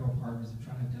with our federal partners and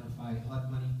trying to identify HUD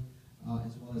money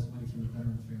as well as money from the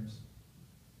Veteran Affairs.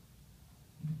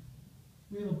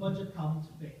 We have a budget problem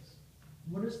to face.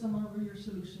 What are some of your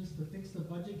solutions to fix the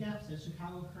budget gaps that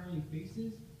Chicago currently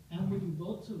faces? And will you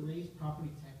vote to raise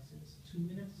property taxes? 2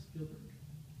 minutes, Gilbert.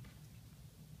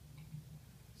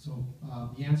 So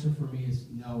the answer for me is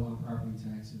no on property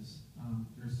taxes.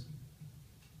 There's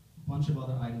a bunch of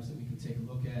other items that we can take a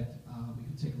look at. We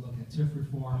can take a look at TIF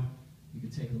reform. We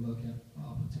could take a look at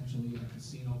potentially a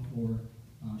casino for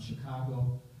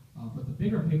Chicago. But the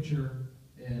bigger picture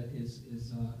is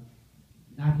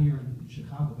not here in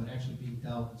Chicago, but actually being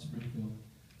dealt in Springfield.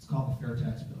 It's called the Fair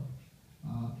Tax Bill.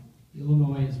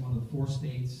 Illinois is one of the 4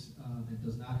 states that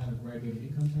does not have a graduated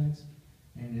income tax.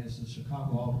 And as a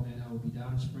Chicago Alderman, I will be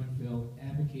down in Springfield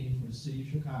advocating for the city of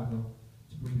Chicago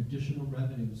to bring additional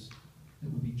revenues that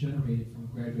would be generated from a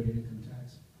graduated income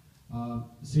tax. The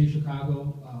city of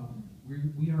Chicago,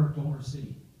 we are a donor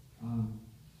city.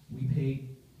 We pay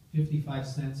 55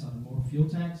 cents on the motor fuel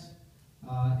tax,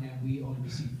 and we only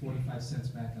receive 45 cents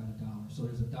back on the dollar. So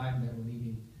there's a dime that we're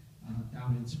leaving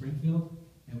down in Springfield,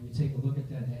 and when you take a look at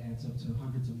that, that adds up to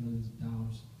hundreds of millions of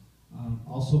dollars.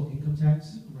 Also, income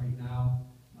tax, right now,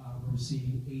 we're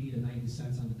receiving 80 to 90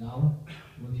 cents on the dollar.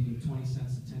 We're leaving 20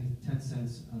 cents to 10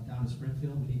 cents down in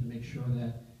Springfield. We need to make sure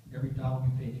that every dollar we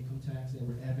pay in income tax, that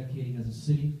we're advocating as a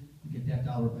city to get that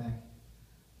dollar back.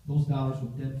 Those dollars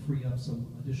would then free up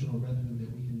some additional revenue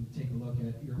that we can take a look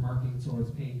at earmarking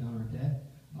towards paying down our debt,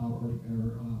 or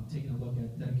taking a look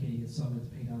at dedicating some to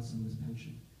pay down some of this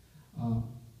pension.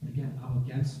 But again, I'm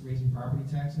against raising property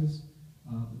taxes.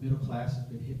 The middle class has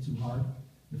been hit too hard.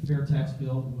 The fair tax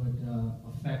bill would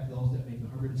affect those that make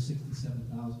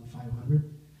 $167,500,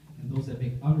 and those that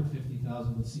make under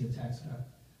 $50,000 would see a tax cut.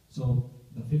 So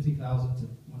the $50,000 to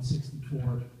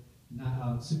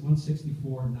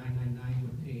 $164,999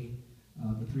 would pay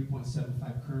the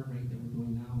 3.75 current rate that we're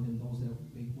doing now, and then those that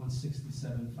make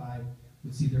 $167,500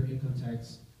 would see their income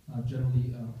tax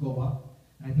generally go up.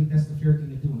 And I think that's the fair thing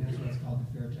to do, and that's why it's called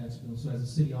the fair tax bill. So as a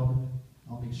city alderman,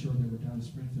 I'll make sure that we're down in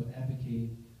Springfield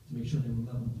advocating to make sure that we're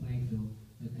level the playing field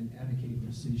and advocating for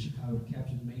the city of Chicago to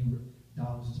capture as many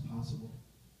dollars as possible.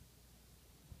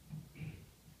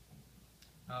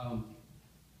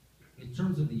 In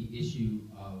terms of the issue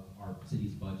of our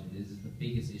city's budget, this is the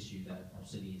biggest issue that our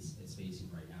city is facing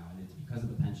right now, and it's because of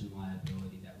the pension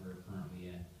liability that we're currently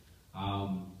in.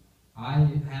 I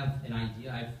have an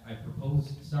idea. I've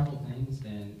proposed several things,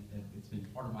 and it's been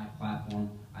part of my platform.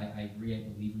 I agree. I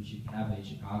believe we should have a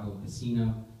Chicago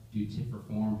casino, do TIF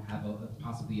reform, have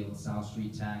possibly a LaSalle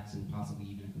Street tax, and possibly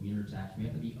even a commuter tax. We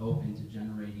have to be open to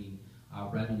generating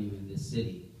revenue in this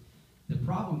city. The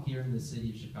problem here in the city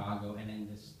of Chicago and in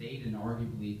the state and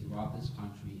arguably throughout this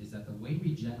country is that the way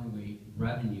we generate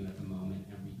revenue at the moment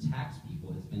and we tax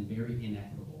people has been very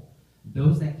inequitable.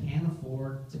 Those that can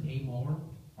afford to pay more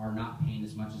are not paying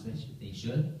as much as they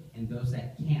should, and those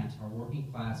that can't are working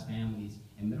class families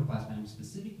and middle class families,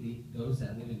 specifically those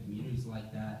that live in communities like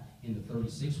that in the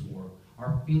 36th Ward,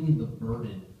 are feeling the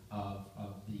burden of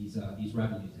these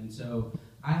revenues. And so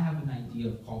I have an idea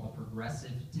of called a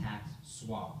progressive tax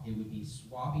swap. It would be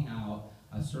swapping out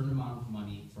a certain amount of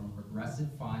money from progressive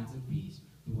fines and fees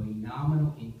to a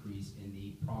nominal increase in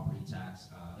the property tax,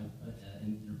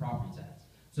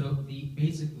 So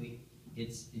basically,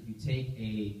 it's if you take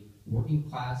a working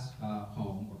class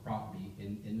home or property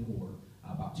in the ward,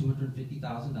 about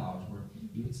 $250,000 worth,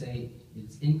 you would say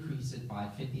it's increase it by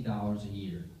 $50 a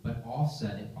year, but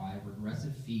offset it by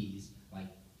regressive fees like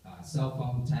cell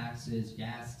phone taxes,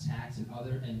 gas tax, and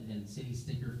other and city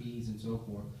sticker fees and so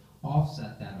forth.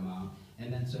 Offset that amount,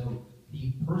 and then so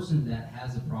the person that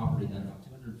has a property that about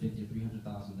 $250,000 or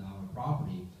 $300,000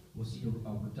 property will see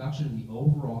a reduction in the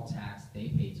overall tax they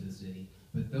pay to the city.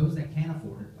 But those that can't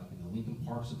afford it, like in the Lincoln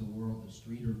Parks of the world, the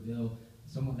Streeterville,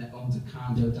 someone that owns a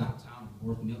condo downtown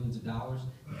worth millions of dollars,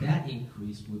 that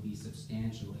increase would be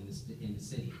substantial in the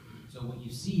city. So what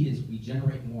you see is we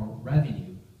generate more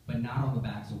revenue, but not on the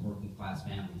backs of working class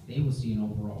families. They will see an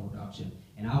overall reduction,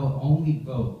 and I will only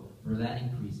vote for that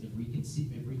increase if we can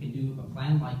do a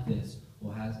plan like this,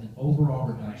 will has an overall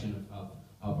reduction of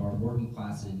our working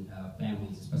class and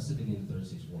families, specifically in the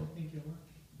 36th ward. Thank you, Omar.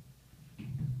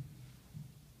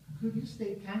 Could you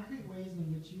state concrete ways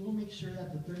in which you will make sure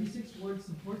that the 36th ward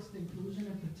supports the inclusion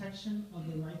and protection of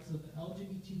the rights of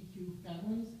LGBTQ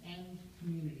families and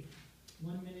community?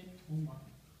 1 minute, Omar.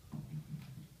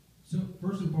 So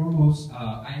first and foremost,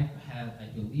 I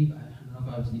believe, I don't know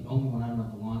if I was the only one, I don't know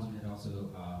if Alonso had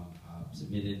also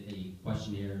submitted a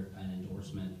questionnaire and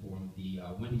endorsement for the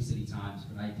Windy City Times,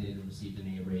 but I did and received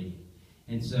an A rating.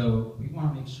 And so we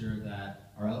want to make sure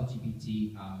that our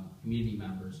LGBT community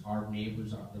members, our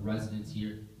neighbors, the residents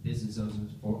here, businesses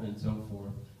and so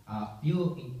forth,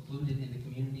 feel included in the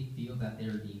community, feel that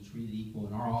they're being treated equal,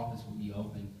 and our office will be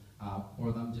open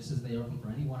for them just as they are open for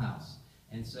anyone else.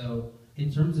 And so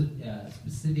in terms of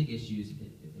specific issues, if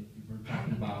we're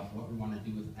talking about what we want to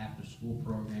do with after-school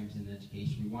programs in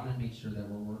education, we want to make sure that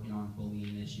we're working on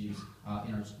bullying issues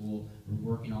in our school.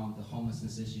 We're working on the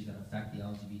homelessness issues that affect the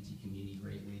LGBT community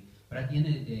greatly. But at the end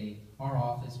of the day, our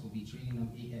office will be treating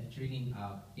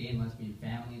gay and lesbian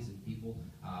families and people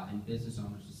and business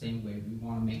owners the same way. We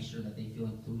want to make sure that they feel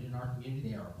included in our community.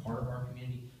 They are a part of our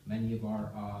community. Many of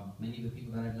the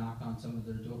people that have knocked on some of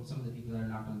the people that have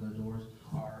knocked on their doors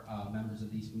are members of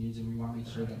these communities, and we want to make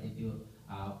sure that they feel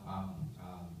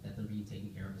that they're being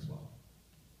taken care of as well.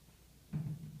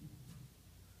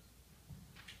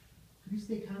 Could you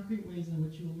state concrete ways in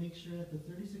which you will make sure that the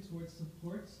 36th ward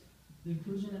supports the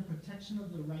inclusion and protection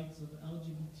of the rights of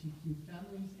LGBTQ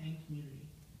families and community?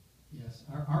 Yes,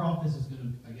 our office is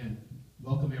going to, again,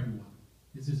 welcome everyone.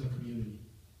 This is a community.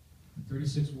 The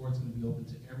 36th ward is going to be open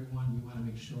to everyone. We want to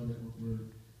make sure that we're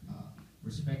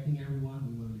respecting everyone.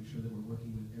 We want to make sure that we're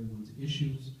working with everyone's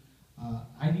issues.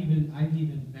 I've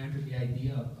even bantered the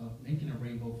idea of making a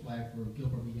rainbow flag for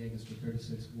Gilbert, Villegas for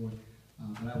 36th ward,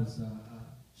 but I was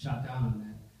shot down on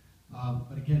that.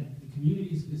 But again, the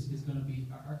community is going to be,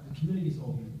 the community is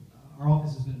open. Our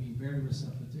office is going to be very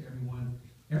receptive to everyone.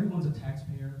 Everyone's a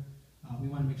taxpayer. We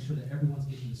want to make sure that everyone's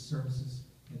getting the services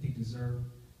that they deserve.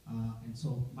 And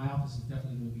so my office is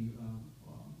definitely going to be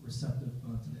receptive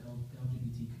to the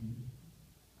LGBT community.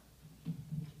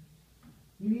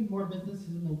 We need more businesses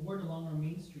in the ward along our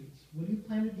main streets. What do you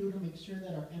plan to do to make sure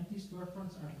that our empty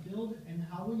storefronts are filled, and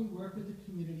how will you work with the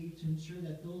community to ensure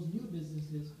that those new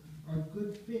businesses are a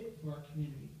good fit for our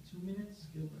community? 2 minutes,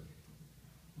 Gilbert.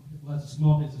 Okay. Well, as a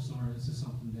small business owner, this is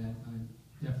something that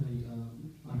I definitely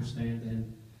understand.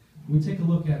 And when we take a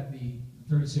look at the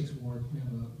 36th ward, we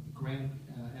have a Grand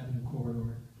Avenue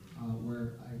corridor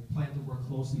where I plan to work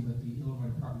closely with the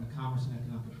Illinois Department of Commerce and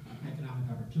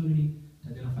Economic Opportunity to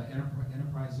identify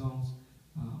enterprise zones.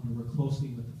 I'm going to work closely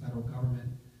with the federal government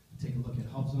to take a look at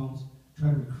hub zones, try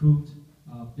to recruit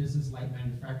business light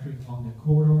manufacturing along that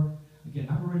corridor. Again,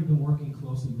 I've already been working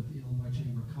closely with the Illinois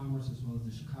Chamber of Commerce as well as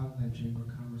the Chicagoland Chamber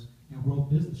of Commerce and World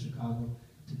Business Chicago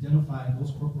to identify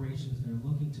those corporations that are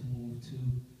looking to move to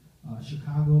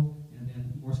Chicago, and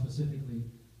then more specifically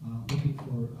looking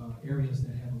for areas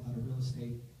that have a lot of real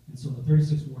estate. And so the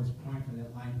 36th ward is prime for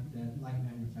that light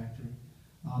manufacturing.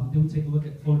 Then we take a look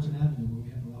at Fullerton Avenue, where we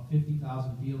have about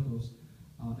 50,000 vehicles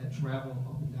that travel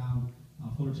up and down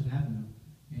Fullerton Avenue.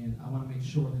 And I want to make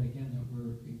sure that, again, that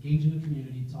we're engaging the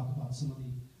community, talk about some of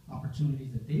the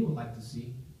opportunities that they would like to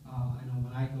see. I know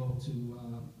when I go to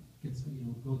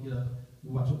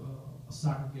watch a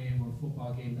soccer game or a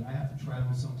football game, that I have to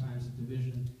travel sometimes to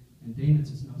Division and Damon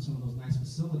to some of those nice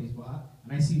facilities.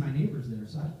 And I see my neighbors there,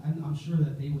 so I'm sure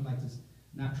that they would like to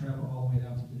not travel all the way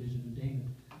down to Division and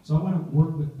Damon. So I want to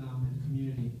work with them in the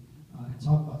community and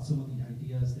talk about some of the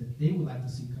ideas that they would like to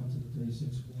see come to the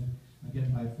 36th ward.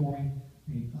 again, by forming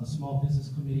a small business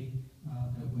committee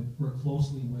that would work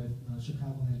closely with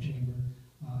Chicagoland Chamber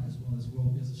as well as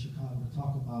World Business Chicago to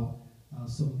talk about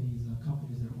some of these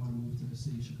companies that want to move to the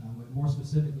city of Chicago. And more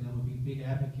specifically, I'm going to be a big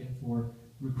advocate for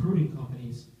recruiting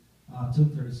companies to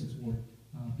the 36th Ward.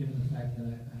 Given the fact that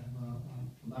I have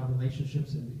a lot of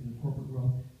relationships in the corporate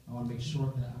world, I want to make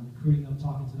sure that I'm recruiting them,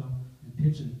 talking to them, and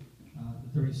pitching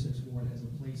the 36th Ward as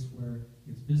a place where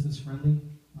it's business friendly.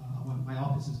 My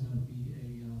office is going to be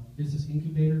a business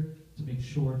incubator to make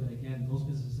sure that, again, those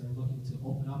businesses that are looking to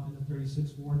open up in the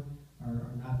 36th Ward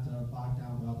are not bogged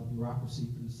down by all the bureaucracy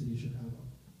from the city of Chicago.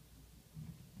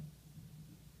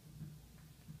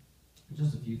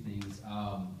 Just a few things.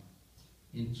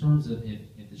 In terms of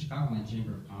if the Chicagoland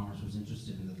Chamber of Commerce was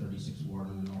interested in the 36th Ward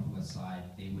on the northwest side,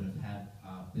 they would have had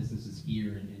businesses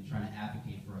here and trying to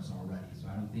advocate for us already. So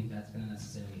I don't think that's going to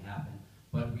necessarily happen.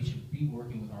 But we should be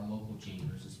working with our local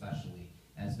chambers, especially,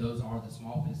 as those are the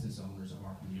small business owners of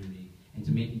our community, and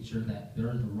to making sure that there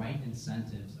are the right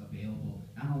incentives available,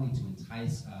 not only to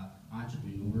entice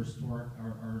entrepreneurs to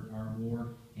our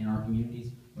ward and our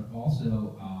communities, but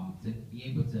also to be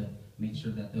able to make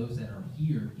sure that those that are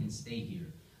here can stay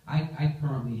here. I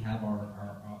currently have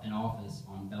an office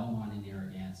on Belmont in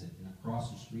Narragansett, and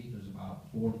across the street there's about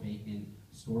 4 vacant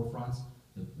storefronts.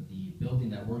 The building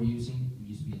that we're using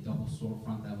used to be a double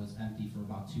storefront that was empty for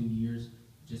about 2 years.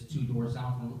 Just 2 doors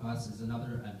down from us is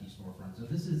another empty storefront. So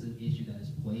this is an issue that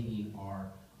is plaguing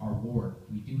our ward.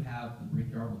 We do have the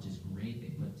Brickyard, which is great.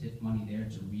 They put TIF money there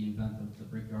to reinvent the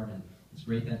Brickyard, and it's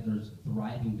great that there's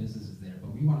thriving businesses there.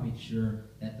 But we want to make sure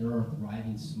that there are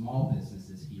thriving small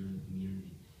businesses here in the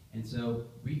community. And so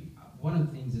one of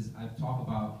the things is I've talked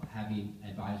about having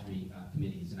advisory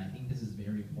committees, and I think this is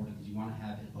very important because you want to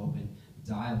have an open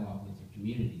dialogue with your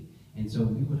community. And so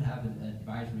we would have an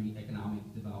advisory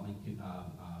economic development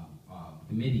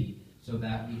committee so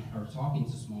that we are talking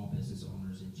to small business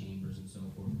owners and chambers and so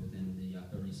forth within the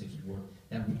 36th Ward,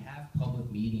 that we have public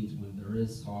meetings when there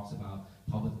is talks about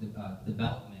public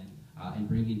development and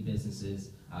bringing businesses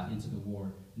into the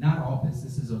ward. Not all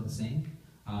businesses are the same.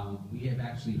 We have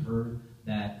actually heard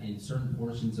that in certain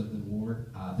portions of the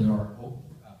ward, there are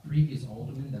previous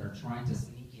aldermen that are trying to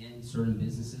sneak in certain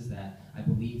businesses that I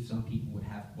believe some people would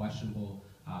have questionable,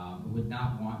 would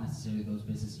not want necessarily those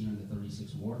businesses here in the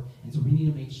 36th Ward. And so we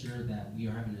need to make sure that we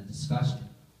are having a discussion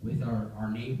with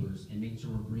our neighbors and make sure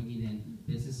we're bringing in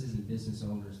businesses and business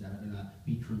owners that are going to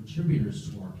be contributors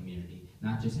to our community,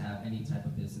 not just have any type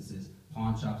of businesses,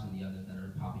 pawn shops and the other that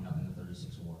are popping up in the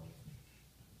 36th Ward.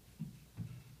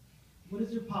 What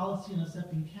is your policy on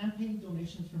accepting campaign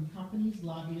donations from companies,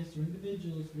 lobbyists, or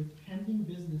individuals with pending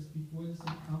business before the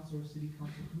city council or city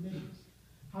council committees?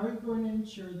 How are you going to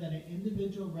ensure that an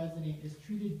individual resident is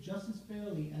treated just as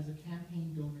fairly as a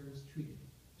campaign donor is treated?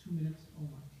 2 minutes,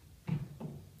 Omar.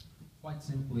 Quite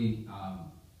simply,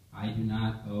 I do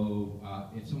not owe,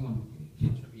 if someone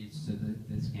contributes to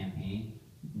this campaign,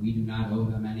 we do not owe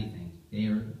them anything. They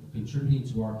are contributing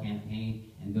to our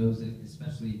campaign, and those,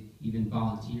 especially even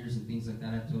volunteers and things like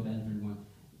that, I've told everyone,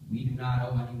 we do not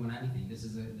owe anyone anything. This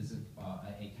is a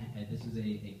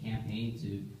campaign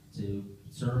to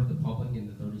serve the public in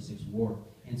the 36th Ward,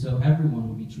 and so everyone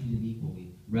will be treated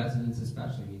equally. Residents,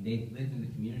 especially. I mean, they live in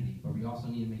the community, but we also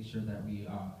need to make sure that we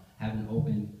have an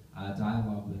open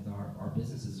dialogue with our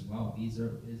businesses as well. This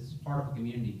is part of a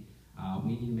community.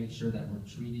 We need to make sure that we're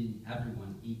treating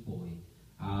everyone equally.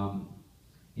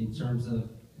 In terms of,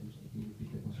 can you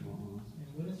repeat the question one more?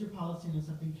 What is your policy on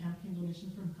accepting campaign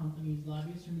donations from companies,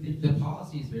 lobbyists, or The individuals?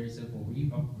 policy is very simple. We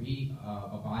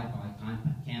abide by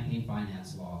campaign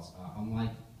finance laws.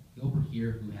 Unlike Gilbert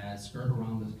here, who has skirted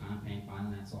around those campaign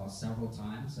finance laws several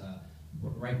times,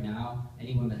 right now,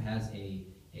 anyone that has any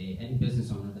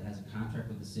business owner that has a contract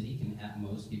with the city can at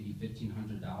most give you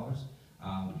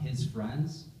 $1,500. His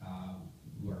friends,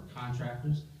 who are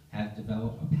contractors, have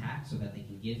developed a pact so that they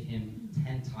can give him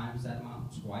 10 times that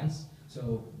amount twice.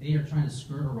 So they are trying to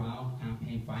skirt around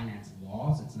campaign finance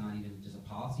laws. It's not even just a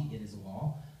policy, it is a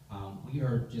law. We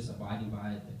are just abiding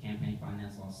by the campaign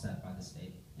finance laws set by the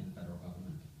state and the federal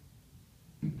government.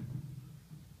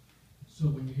 So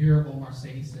when you hear Omar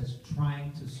say, he says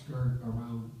trying to skirt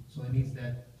around, so that means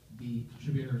that the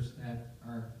contributors that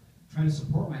are trying to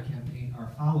support my campaign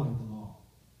are following the law.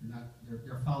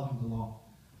 They're following the law.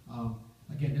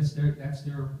 Again, that's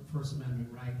their First Amendment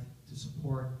right to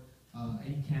support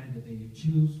any candidate they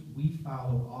choose. We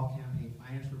follow all campaign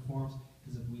finance reforms,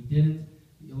 because if we didn't,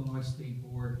 the Illinois State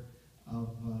Board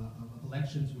of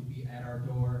Elections would be at our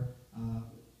door,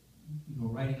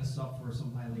 writing us up for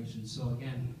some violations. So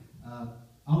again,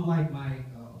 unlike my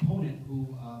opponent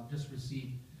who just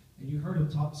received And you heard him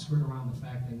skirt around the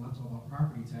fact that he wants to talk about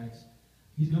property tax.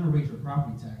 He's going to raise your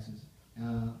property taxes.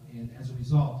 And as a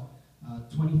result,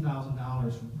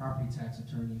 $20,000 from property tax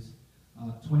attorneys,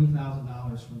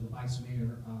 $20,000 from the Vice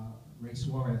Mayor, Ray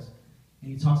Suarez.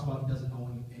 And he talks about he doesn't owe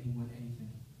anyone anything.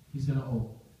 He's going to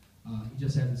owe. He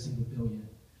just hasn't seen the bill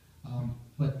yet.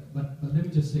 But let me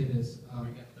just say this. We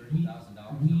got $30,000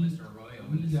 from Mr. Arroyo,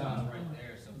 and the sun's right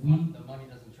there, so the money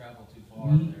doesn't travel too far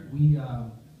there. Can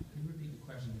you repeat the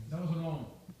question? That was a loan.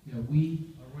 Yeah,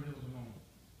 we. Arroyo was a loan.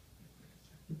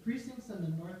 The precincts in the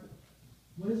north,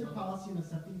 what is your policy in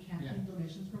accepting campaign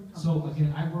donations from companies? So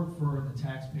again, I work for the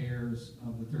taxpayers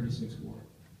of the 36th Ward.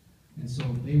 And so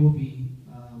they will be,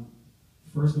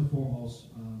 first and foremost,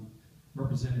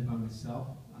 represented by myself.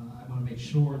 I want to make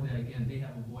sure that, again, they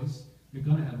have a voice. They're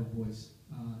going to have a voice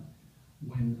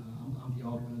when I'm the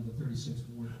alderman of the 36th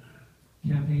Ward.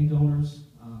 Campaign donors,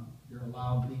 they're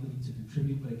allowed legally to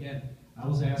contribute. But again, I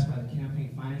was asked by the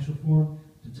Campaign Finance Reform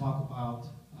to talk about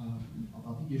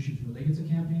the issues related to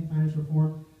campaign finance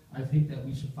reform. I think that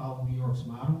we should follow New York's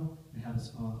model and have a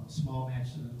small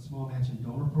match and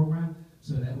donor program,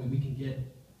 so that way we can get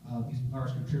these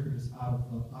large contributors out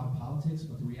of politics.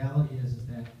 But the reality is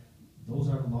that those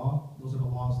are the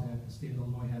laws that the state of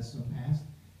Illinois has passed,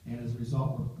 and as a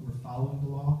result, we're following the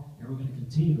law, and we're going to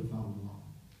continue to follow the law.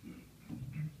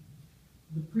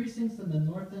 The precincts on the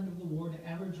north end of the ward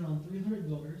average around 300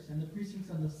 voters, and the precincts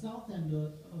on the south end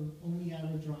only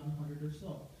average around 100 or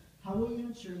so. How will you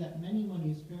ensure that many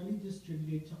money is fairly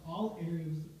distributed to all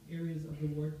areas of the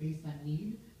ward based on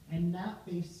need, and not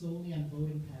based solely on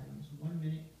voting patterns? 1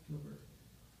 minute, Gilbert.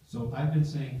 So I've been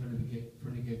saying from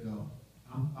the get-go,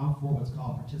 I'm for what's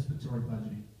called participatory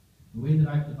budgeting. The way that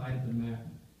I've divided the map,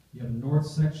 you have a north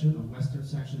section, a western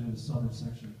section, and a southern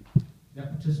section.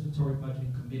 That participatory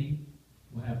budgeting committee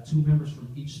will have 2 members from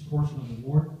each portion of the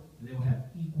ward, and they will have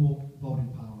equal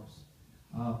voting powers.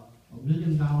 $1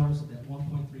 million of that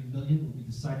 $1.3 million will be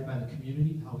decided by the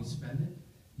community, how we spend it.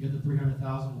 The other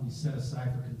 $300,000 will be set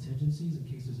aside for contingencies in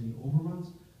case there's any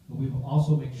overruns. But we will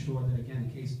also make sure that, again, in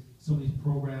case some of these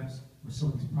programs or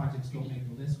some of these projects don't make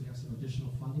the list, we have some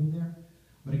additional funding there.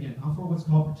 But again, I'm for what's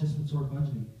called participatory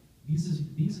budgeting. This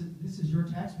is your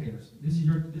taxpayers. This is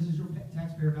your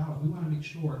taxpayer dollars. We want to make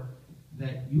sure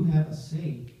that you have a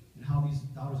say in how these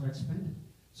dollars are expended.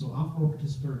 So I'm for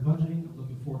participatory budgeting. I'm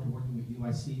looking forward to working with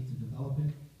UIC to develop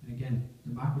it. And again,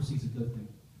 democracy is a good thing.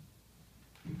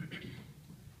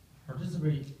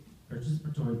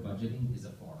 Participatory budgeting is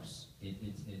a farce.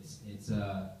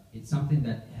 It's something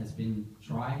that has been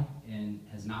tried and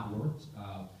has not worked.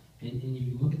 And if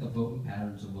you look at the voting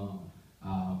patterns alone,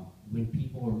 when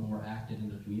people are more active in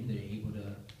their community, they're able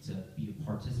to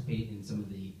participate in some of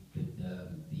the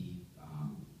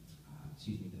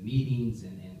meetings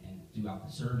and do out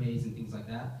the surveys and things like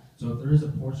that. So if there is a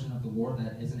portion of the ward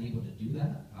that isn't able to do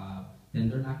that, then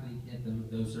they're not going to get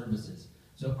those services.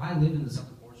 So if I live in the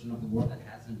southern portion of the ward that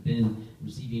hasn't been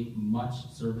receiving much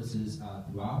services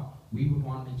throughout, we would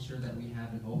want to make sure that we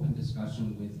have an open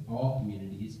discussion with all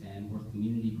communities and with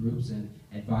community groups and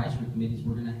advisory committees.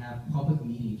 We're going to have public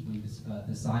meetings when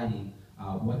deciding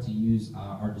what to use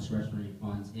our discretionary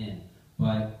funds in.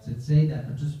 But to say that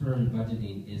participatory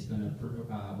budgeting is going to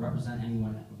represent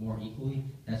anyone more equally,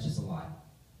 that's just a lie.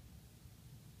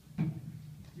 Do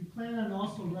you plan on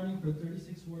also running for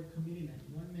 36th Ward Committeeman?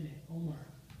 1 minute, Omar.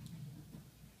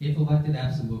 If elected,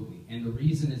 absolutely. And the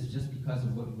reason is just because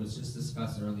of what was just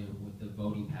discussed earlier with the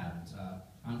voting patterns.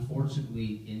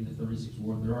 Unfortunately, in the 36th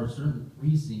Ward, there are certain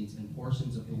precincts and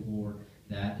portions of the ward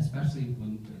that, especially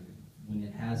when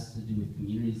it has to do with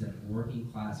communities that are working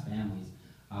class families,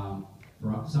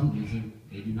 for some reason,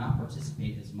 they do not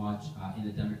participate as much in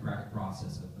the democratic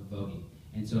process of voting.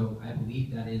 And so I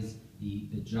believe that is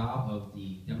the job of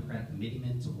the Democratic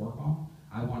Committeeman to work on.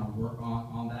 I want to work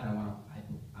on that.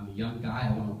 I'm a young guy.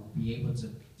 I want to be able to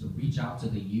reach out to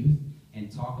the youth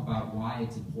and talk about why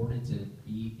it's important to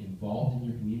be involved in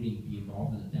your community, be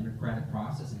involved in the democratic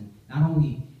process. And not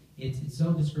only, it's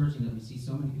so discouraging that we see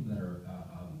so many people that are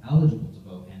eligible to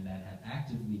vote and that have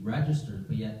actively registered,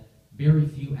 but yet very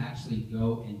few actually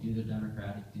go and do their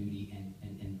democratic duty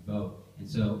and vote. And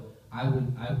so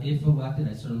if elected,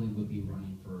 I certainly would be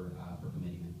running for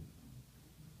committeeman.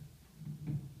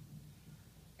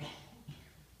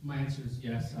 My answer is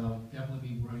yes. I'll definitely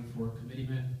be running for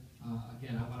committeeman.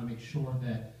 Again, I want to make sure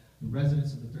that the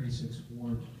residents of the 36th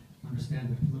Ward understand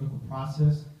the political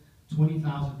process.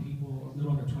 20,000 people, a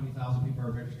little under 20,000 people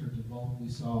are registered to vote. We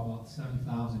saw about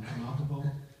 7,000 come out to vote.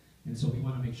 And so we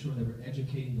want to make sure that we're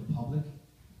educating the public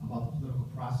about the political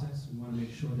process. We want to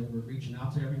make sure that we're reaching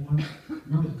out to everyone.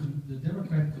 Remember, the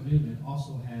Democratic Committeeman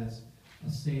also has a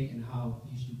say in how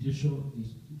these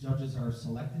judges are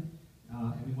selected,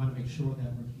 and we want to make sure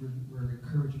that we're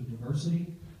encouraging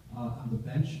diversity on the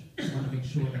bench. We want to make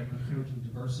sure that we're encouraging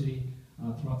diversity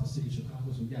throughout the city of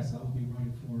Chicago. So yes, I will be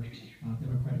running for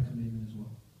Democratic commitment as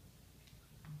well.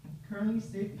 Currently,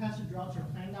 safe passage routes are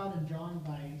planned out and drawn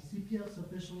by CPS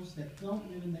officials that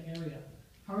don't live in the area.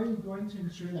 How are you going to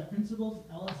ensure that principals,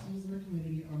 LSCs in the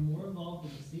community are more involved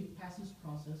in the safe passage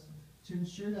process to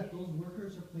ensure that those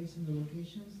workers are placed in the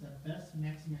locations that best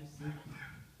maximize safety?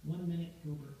 1 minute,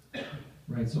 Gilbert.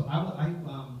 Right, so I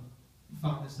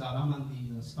found this out. I'm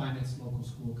on the Steinmetz Local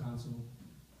School Council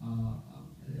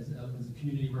as a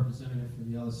community representative for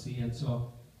the LSC, and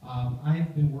so I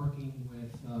have been working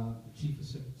with the Chief of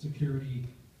Security,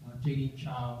 J.D.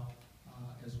 Chow,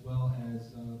 as well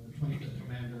as the 25th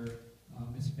Commander,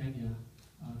 Ms. Benya,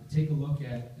 to take a look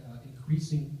at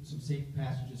increasing some safe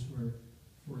passages for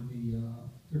the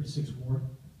 36th Ward.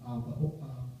 But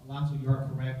Alonso, you are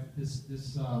correct. This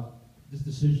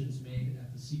decision is made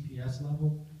at the CPS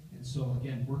level, and so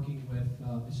again, working with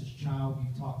Mrs. Chow,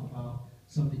 we've talked about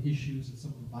some of the issues and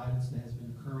some of the violence that has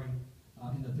been occurring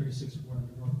in the 36th Ward on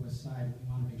the northwest side. We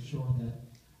want to make sure that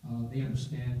they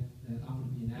understand that I'm going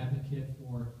to be an advocate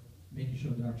for making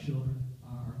sure that our children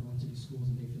are going to these schools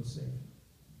and they feel safe.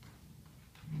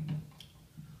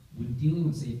 When dealing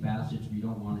with safe passage, we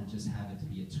don't want to just have it to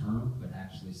be a term, but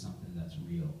actually something that's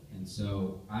real. And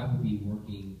so I will be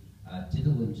working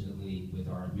diligently with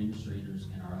our administrators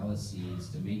and our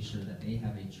LSCs to make sure that they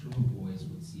have a true voice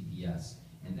with CPS,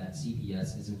 and that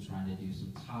CPS isn't trying to do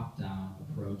some top-down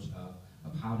approach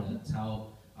of how to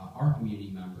tell our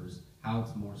community members how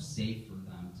it's more safe for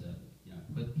them to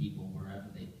put people wherever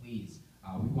they please.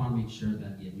 We want to make sure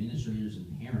that the administrators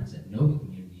and parents that know the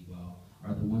community well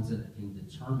are the ones that can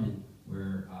determine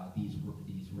where these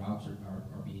routes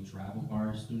are being traveled by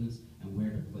our students and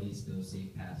where to place those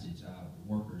safe passage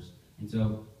workers. And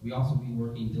so we also be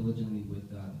working diligently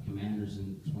with the commanders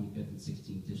in 25th and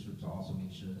 16th district to also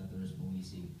make sure that there is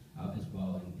policing as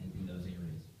well in those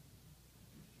areas.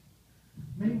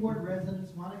 Many ward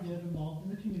residents want to get involved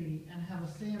in the community and have a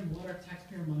say in what our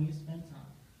taxpayer money is spent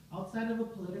on. Outside of a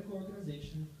political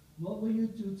organization, what will you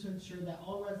do to ensure that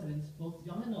all residents, both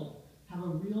young and old, have a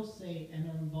real say and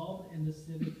are involved in the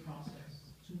civic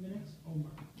process? 2 minutes,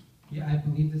 Omar. Yeah, I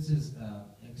believe this is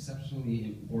exceptionally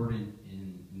important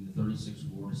in the 36th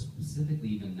Ward, specifically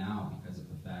even now because of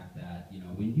the fact that,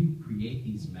 when you create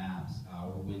these maps,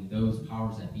 or when those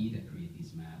powers that be that create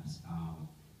these maps,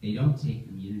 they don't take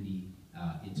community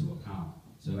into account.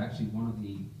 So actually one of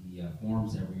the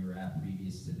forums that we were at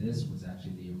previous to this was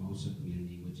actually the Hermosa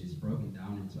community, which is broken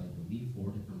down into, I believe,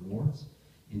 4 different wards.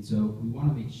 And so we want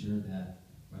to make sure that,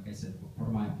 like I said, part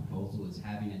of my proposal is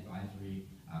having advisory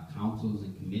councils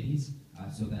and committees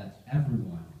so that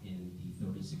everyone in the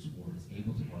 36th Ward is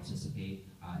able to participate,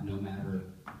 no matter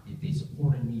if they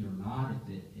supported me or not.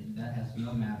 If that has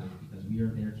no matter, because we are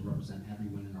there to represent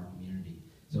everyone in our community.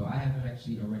 So I have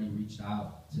actually already reached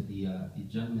out to the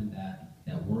gentlemen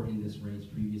that were in this race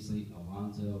previously,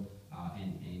 Alonso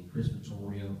and Chris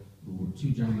Vittorio, who were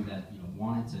 2 gentlemen that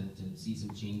wanted to see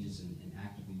some changes and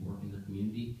actively work in their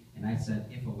community. And I said,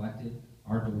 if elected,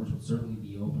 our doors would certainly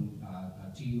be open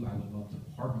to you. I would love to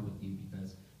partner with you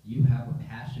because you have a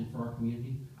passion for our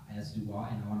community, as do I,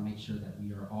 and I want to make sure that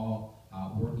we are all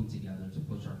working together to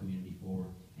push our community forward.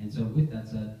 And so with that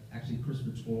said, actually Chris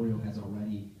Vittorio has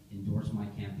already endorsed my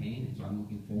campaign, and so I'm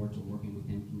looking forward to working with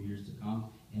him for years to come.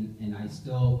 And I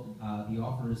still, the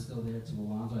offer is still there to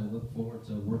Alonso. I look forward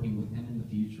to working with him in the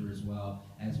future as well,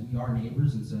 as we are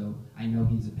neighbors, and so I know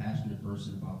he's a passionate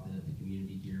person about the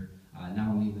community here, not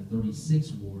only in the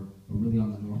 36th Ward, but really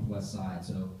on the northwest side.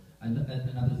 So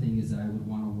another thing is that I would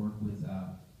want to work with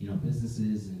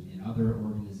businesses and other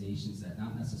organizations that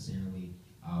not necessarily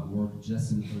work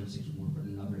just in the 36th Ward, but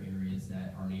in other areas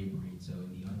that are neighboring, so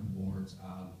in the other wards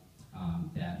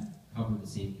that cover the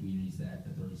same communities that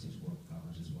the 36th Ward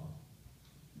covers as well.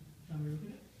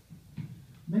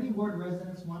 Many ward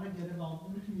residents want to get involved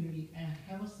in the community and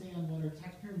have a say on what our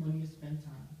taxpayer money is spent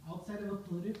on. Outside of a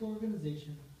political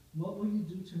organization, what will you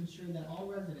do to ensure that all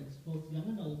residents, both young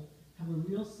and old, have a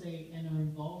real say and are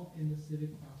involved in the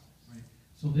civic process? Right.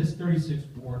 So this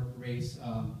 36th Ward race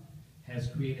has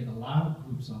created a lot of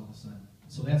groups all of a sudden.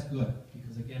 So that's good,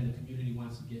 because again, the community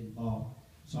wants to get involved.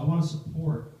 So I want to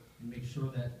support and make sure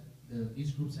that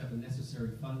these groups have the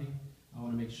necessary funding. I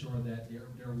want to make sure that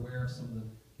they're aware of some of the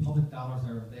public dollars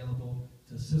that are available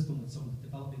to assist them with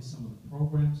developing some of the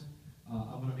programs.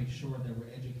 I want to make sure that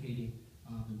we're educating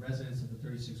the residents of the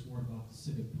 36th Ward about the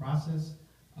civic process.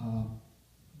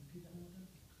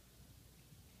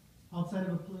 Outside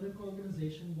of a political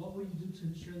organization, what will you do to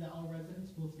ensure that all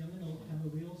residents, both young and old, have a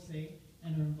real say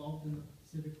and are involved in the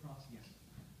civic process?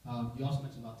 You also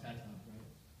mentioned about tax dollars, right?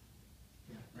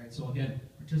 Yeah. Right. So again,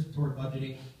 participatory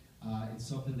budgeting is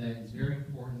something that is very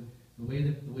important. The way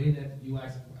that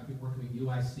UIC, I've been working with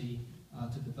UIC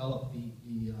to develop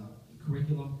the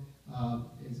curriculum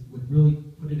would really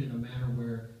put it in a manner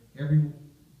where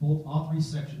all three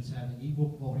sections have an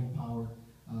equal voting power,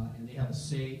 and they have a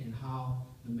say in how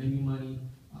the menu money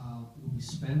will be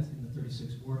spent in the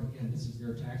 36th ward. Again, this is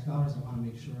their tax dollars. I want to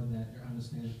make sure that they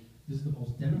understand this is the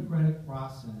most democratic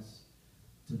process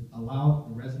to allow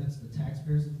the residents, the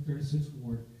taxpayers of the 36th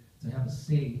ward, to have a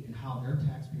say in how their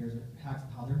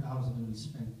how their dollars are going to be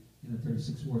spent in the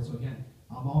 36th ward. So again,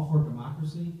 I'm all for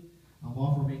democracy. I'm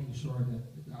all for making sure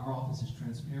that our office is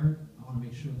transparent. I want to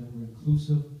make sure that we're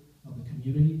inclusive of the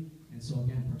community. And so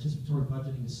again, participatory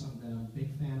budgeting is something that I'm a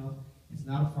big fan of. It's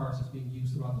not a farce. It's being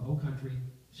used throughout the whole country.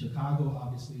 Chicago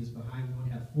obviously is behind. We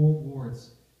only have 4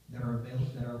 wards that are available,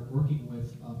 that are working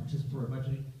with participatory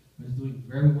budgeting, but is doing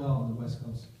very well on the West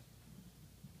Coast.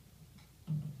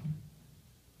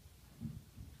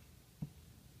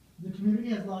 The community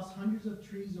has lost hundreds of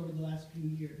trees over the last few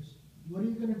years. What are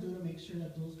you going to do to make sure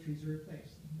that those trees are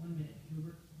replaced? 1 minute,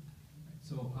 Gilbert.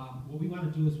 So what we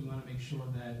want to do is we want to make sure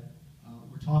that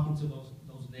we're talking to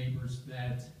those neighbors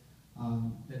that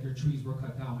their trees were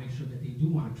cut down. Make sure that they do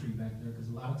want a tree back there, because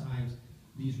a lot of times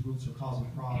these roots are causing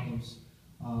problems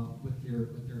with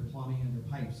their plumbing and their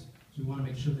pipes. So we want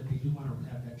to make sure that they do want to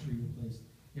have that tree replaced.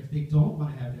 If they don't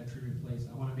want to have that tree replaced,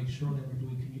 I want to make sure that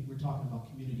we're talking about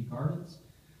community gardens.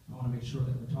 I want to make sure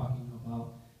that we're talking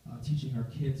about teaching our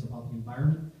kids about the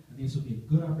environment. I think this will be a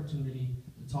good opportunity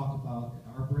to talk about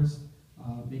arborists,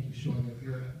 making sure that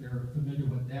they're familiar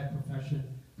with that profession,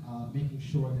 making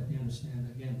sure that they understand,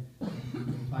 again, the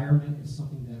environment is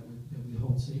something that we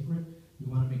hold sacred.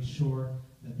 We want to make sure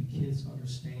that the kids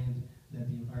understand that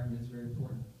the environment is very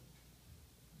important.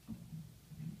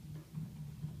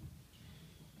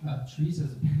 Trees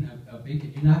has been a big,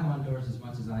 if you knock on doors as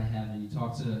much as I have and you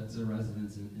talk to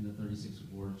residents in the 36th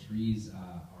ward, trees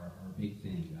are a big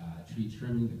thing. Tree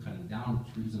trimming, the cutting down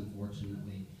of trees,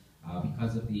 unfortunately,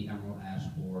 because of the emerald ash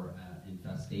borer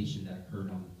infestation that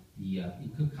occurred on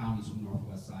in Cook County's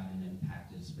northwest side and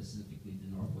impacted specifically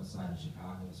the northwest side of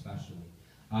Chicago especially.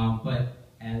 But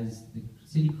as the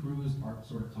city crews are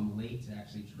sort of come late to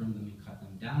actually trim them and cut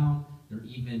them down, they're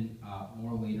even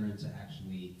more later into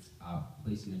actually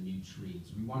placing a new tree.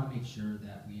 So we want to make sure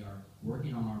that we are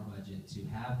working on our budget to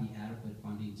have the adequate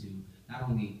funding to not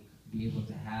only be able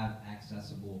to have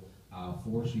accessible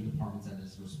forestry departments that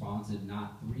is responsive,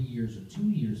 not 3 years or 2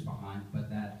 years behind, but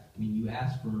that when you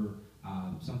ask for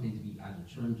something to be either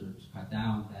trimmed or cut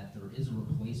down, that there is a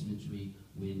replacement tree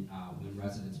when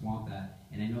residents want that.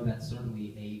 And I know that's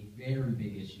certainly a very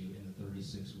big issue in the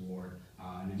 36th ward,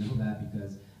 and I know that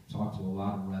because I've talked to a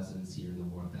lot of residents here in the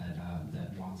ward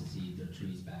that want to see their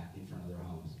trees back in front of their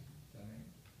homes.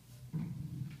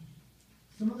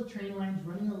 Some of the train lines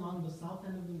running along the south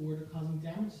end of the ward are causing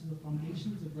damage to the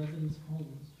foundations of residents'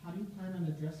 homes. How do you plan on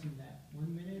addressing that?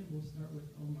 1 minute, we'll start with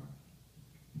Omar.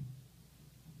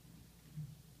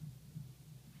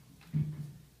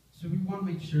 So we want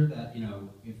to make sure that,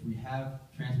 if we have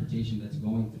transportation that's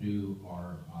going through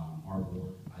our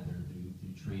ward, either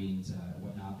through trains or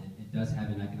whatnot, it does have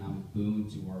an economic boon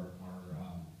to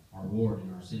our ward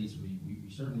and our cities. We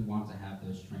certainly want to have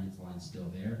those train lines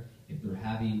still there. If they're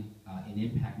having an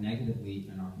impact negatively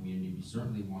in our community, we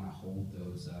certainly want to hold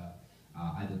those,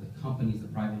 either the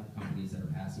private companies that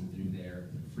are passing through there,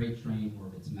 the freight train, or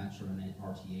if it's Metro and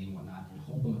RTA and whatnot, and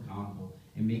hold them accountable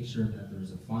and make sure that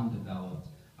there's a fund developed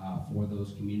for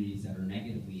those communities that are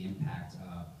negatively impacted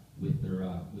with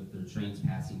their trains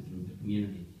passing through the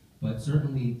community. But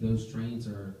certainly those trains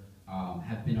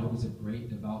have been always a great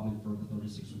development for the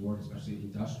 36th ward, especially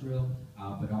industrial,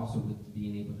 but also with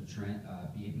being able to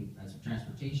be able as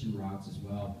transportation routes as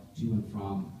well to and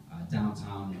from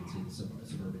downtown and to the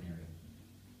suburban area.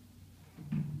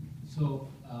 So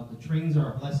the trains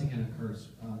are a blessing and a curse.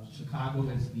 Chicago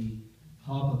is the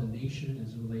hub of the nation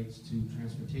as it relates to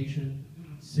transportation.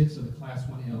 6 of the Class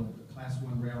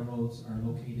 1 railroads are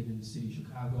located in the city of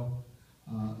Chicago.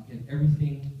 Again,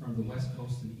 everything from the West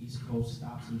Coast to the East Coast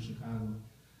stops in Chicago.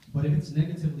 But if it's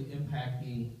negatively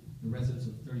impacting the residents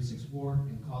of the 36th ward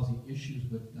and causing issues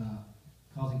with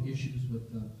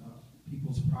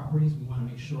people's properties, we want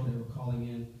to make sure that we're calling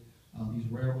in these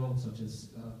railroads such as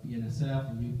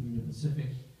BNSF and Union Pacific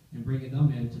and bringing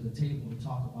them in to the table to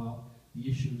talk about the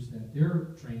issues that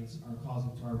their trains are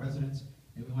causing to our residents,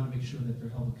 and we want to make sure that they're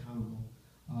held accountable.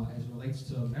 As it relates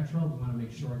to Metro, we want to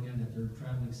make sure again that they're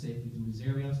traveling safely through these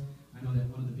areas. I know that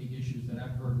one of the big issues that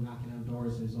I've heard knocking on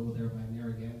doors is over there by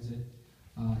Narragansett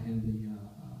and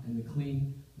the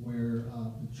Clean, where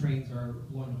the trains are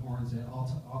blowing horns at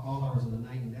all hours of the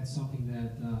night, and that's something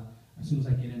that as soon as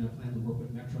I get in, I plan to work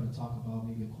with Metro to talk about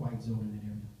maybe a quiet zone in that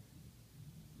area.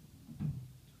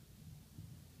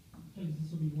 Okay,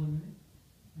 this will be 1 minute.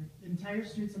 Right. Entire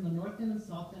streets on the north end and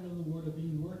south end of the ward are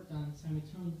being worked on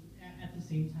simultaneously at the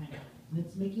same time, and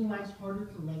it's making lives harder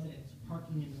for residents,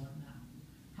 parking and whatnot.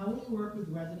 How will you work with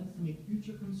residents to make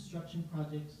future construction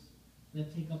projects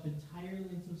that take up entire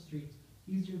lengths of streets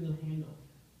easier to handle?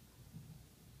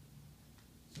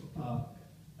 So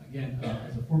again,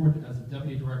 as a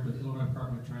deputy director of the Illinois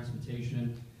Department of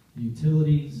Transportation, the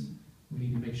utilities, we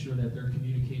need to make sure that they're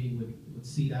communicating with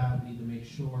CDOT. We need to make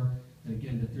sure that,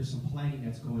 again, that there's some planning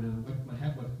that's going on.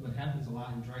 What happens a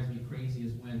lot and drives me crazy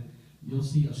is when you'll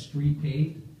see a street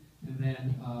paved, and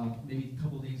then maybe a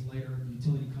couple of days later, the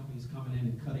utility company's coming in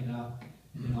and cutting up,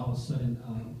 and then all of a sudden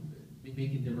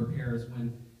making the repairs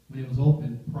when it was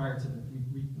open prior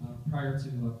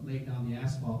to laying down the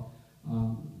asphalt.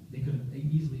 They could have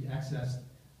easily accessed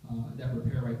that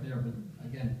repair right there, but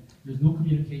again, there's no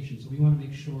communication. So we want to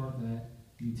make sure that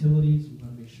the utilities, we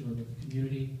want to make sure that the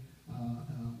community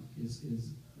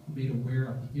is made aware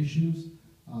of the issues.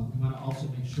 We want to also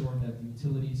make sure that the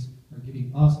utilities are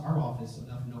giving us, our office,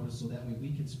 enough notice so that way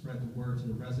we can spread the word to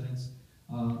the residents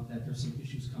that there's some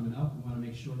issues coming up. We want to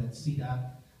make sure that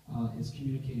CDOT is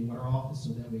communicating with our office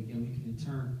so that way, again, we can in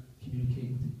turn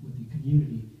communicate with the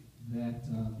community that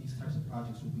these types of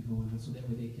projects will be going on so that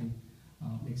way they can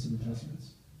make some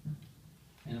adjustments.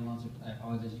 And Alonso, I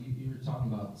apologize, you were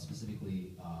talking about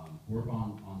specifically work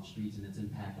on streets and its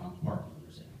impact on parking,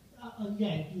 you're saying?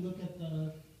 Yeah, if you look at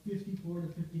the 54 to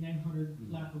 5900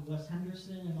 block of West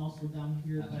Henderson and also down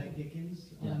here by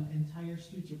Dickens, entire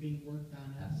streets are being worked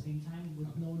on at the same time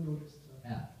with no notice.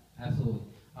 Yeah, absolutely.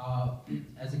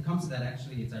 As it comes to that,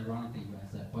 actually, it's ironic that you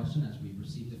asked that question, as we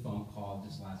received a phone call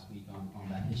just last week on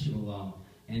that issue alone.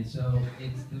 And so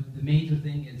it's the major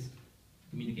thing is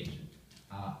communication.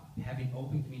 Having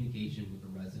open communication with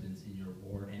the residents in your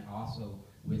ward, and also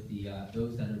with the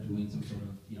those that are doing some sort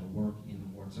of work in the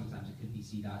ward. Sometimes it could be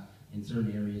CDOT. In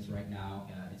certain areas right now,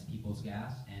 it's People's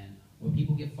Gas, and what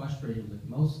people get frustrated with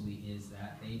mostly is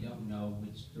that they don't know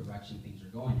which direction things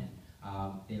are going in.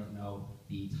 They don't know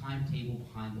the timetable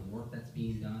behind the work that's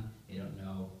being done. They don't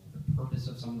know the purpose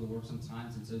of some of the work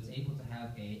sometimes, and so it's able to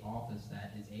have an office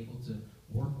that is able to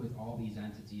work with all these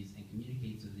entities and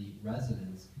communicate to the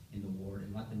residents in the ward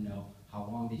and let them know how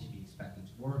long they should be expecting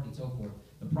to work and so forth.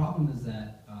 The problem is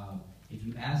that if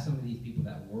you ask some of these people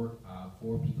that work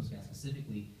for People's Gas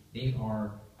specifically, they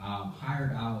are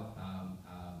hired out,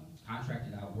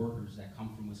 contracted out workers that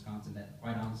come from Wisconsin that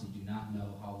quite honestly do not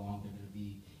know how long they're going to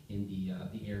be in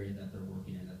the area that they're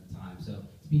working in at the time. So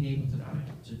it's being able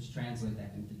to translate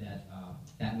that into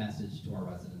that message to our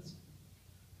residents.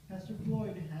 Pastor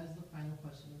Floyd has the final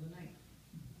question of the night.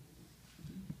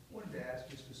 I wanted to ask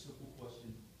just a simple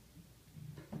question.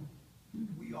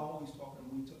 We always talk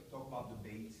about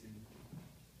debates and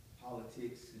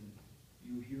politics, and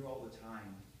you hear all the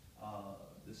time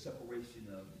the separation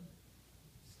of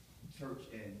church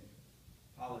and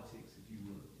politics, if you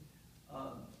would.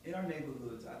 In our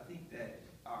neighborhoods, I think that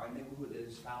our neighborhood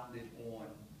is founded on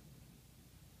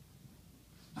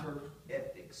church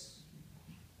ethics.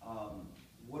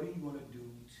 What are you going to do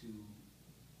to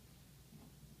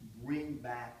bring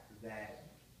back that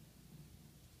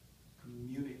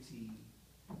community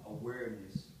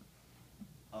awareness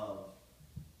of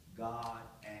God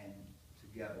and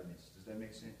togetherness? Does that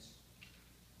make sense?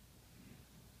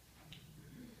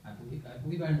 I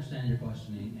believe I understand your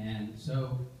questioning, and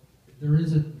so there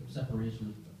is a separation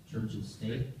of church and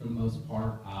state for the most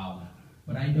part,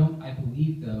 but I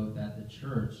believe though that the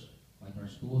church, like our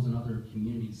schools and other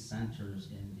community centers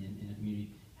in a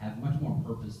community, have much more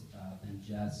purpose than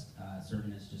just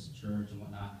serving as just church and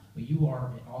whatnot, but you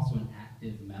are also an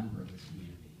active member of this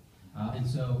community. And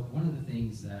so one of the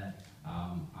things that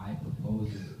I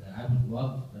propose is that I would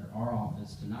love for our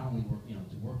office to not only work,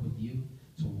 to work with you,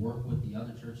 to work with the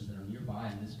other churches that are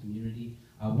nearby in this community.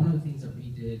 One of the things that we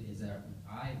did is that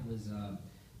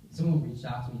someone reached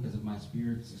out to me because of my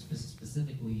spirit,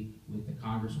 specifically with the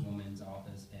Congresswoman's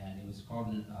office, and it was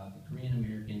called the Korean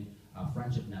American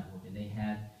Friendship Network, and they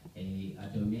had a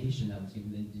donation that was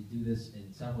given. They do this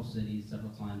in several cities,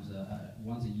 several times,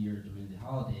 once a year during the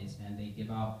holidays, and they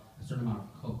give out a certain amount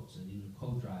of coats, and they do a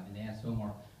coat drive, and they asked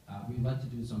Omar, we'd like to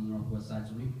do this on the Northwest side,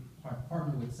 so we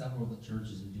partner with several of the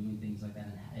churches in doing things like that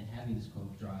and having this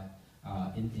coat drive.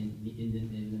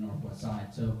 in the Northwest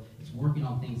Side. So it's working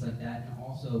on things like that, and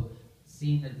also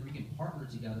seeing that if we can partner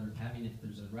together, having if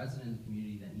there's a resident in the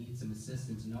community that needs some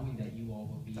assistance, knowing that you all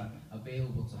will be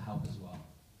available to help as well.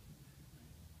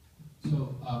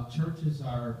 So churches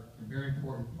are a very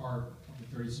important part of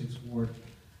the 36th Ward.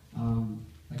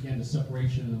 Again, the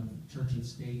separation of church and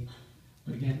state.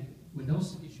 But again, when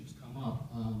those issues come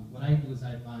up, what I do is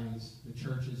I advise the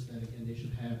churches that, again, they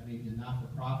should have maybe a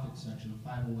not-for-profit section, a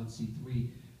 501c3,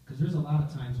 because there's a lot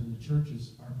of times when the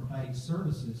churches are providing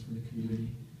services for the community,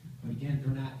 but again,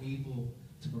 they're not able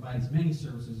to provide as many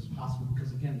services as possible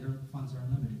because, again, their funds are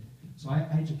limited. So I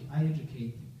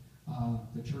educate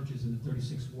the churches in the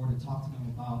 36th Ward and talk to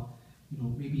them about,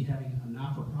 maybe having a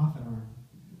not-for-profit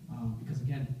arm, because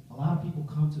again, a lot of people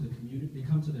come to the community, they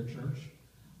come to their church,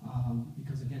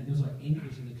 because again, those are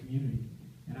anchors in the community,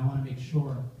 and I want to make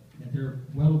sure that they're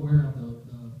well aware of the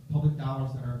public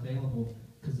dollars that are available,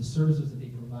 because the services that they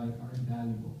provide are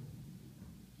invaluable.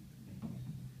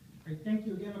 Great, thank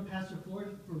you again, Pastor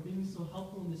Floyd, for being so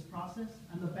helpful in this process.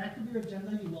 On the back of your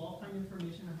agenda, you will all find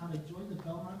information on how to join the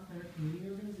Bel-Montclare Community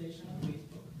Organization on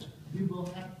Facebook. We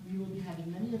will be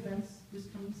having many events this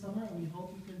coming summer, and we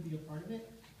hope you can be a part of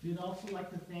it. We'd also like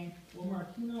to thank Omar,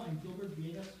 Aquino, and Gilbert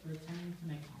Villegas for attending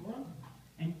tonight's forum.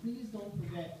 And please don't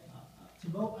forget to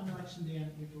vote on Election Day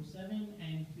on April 7,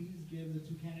 and please give the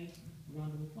two candidates a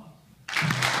round of applause.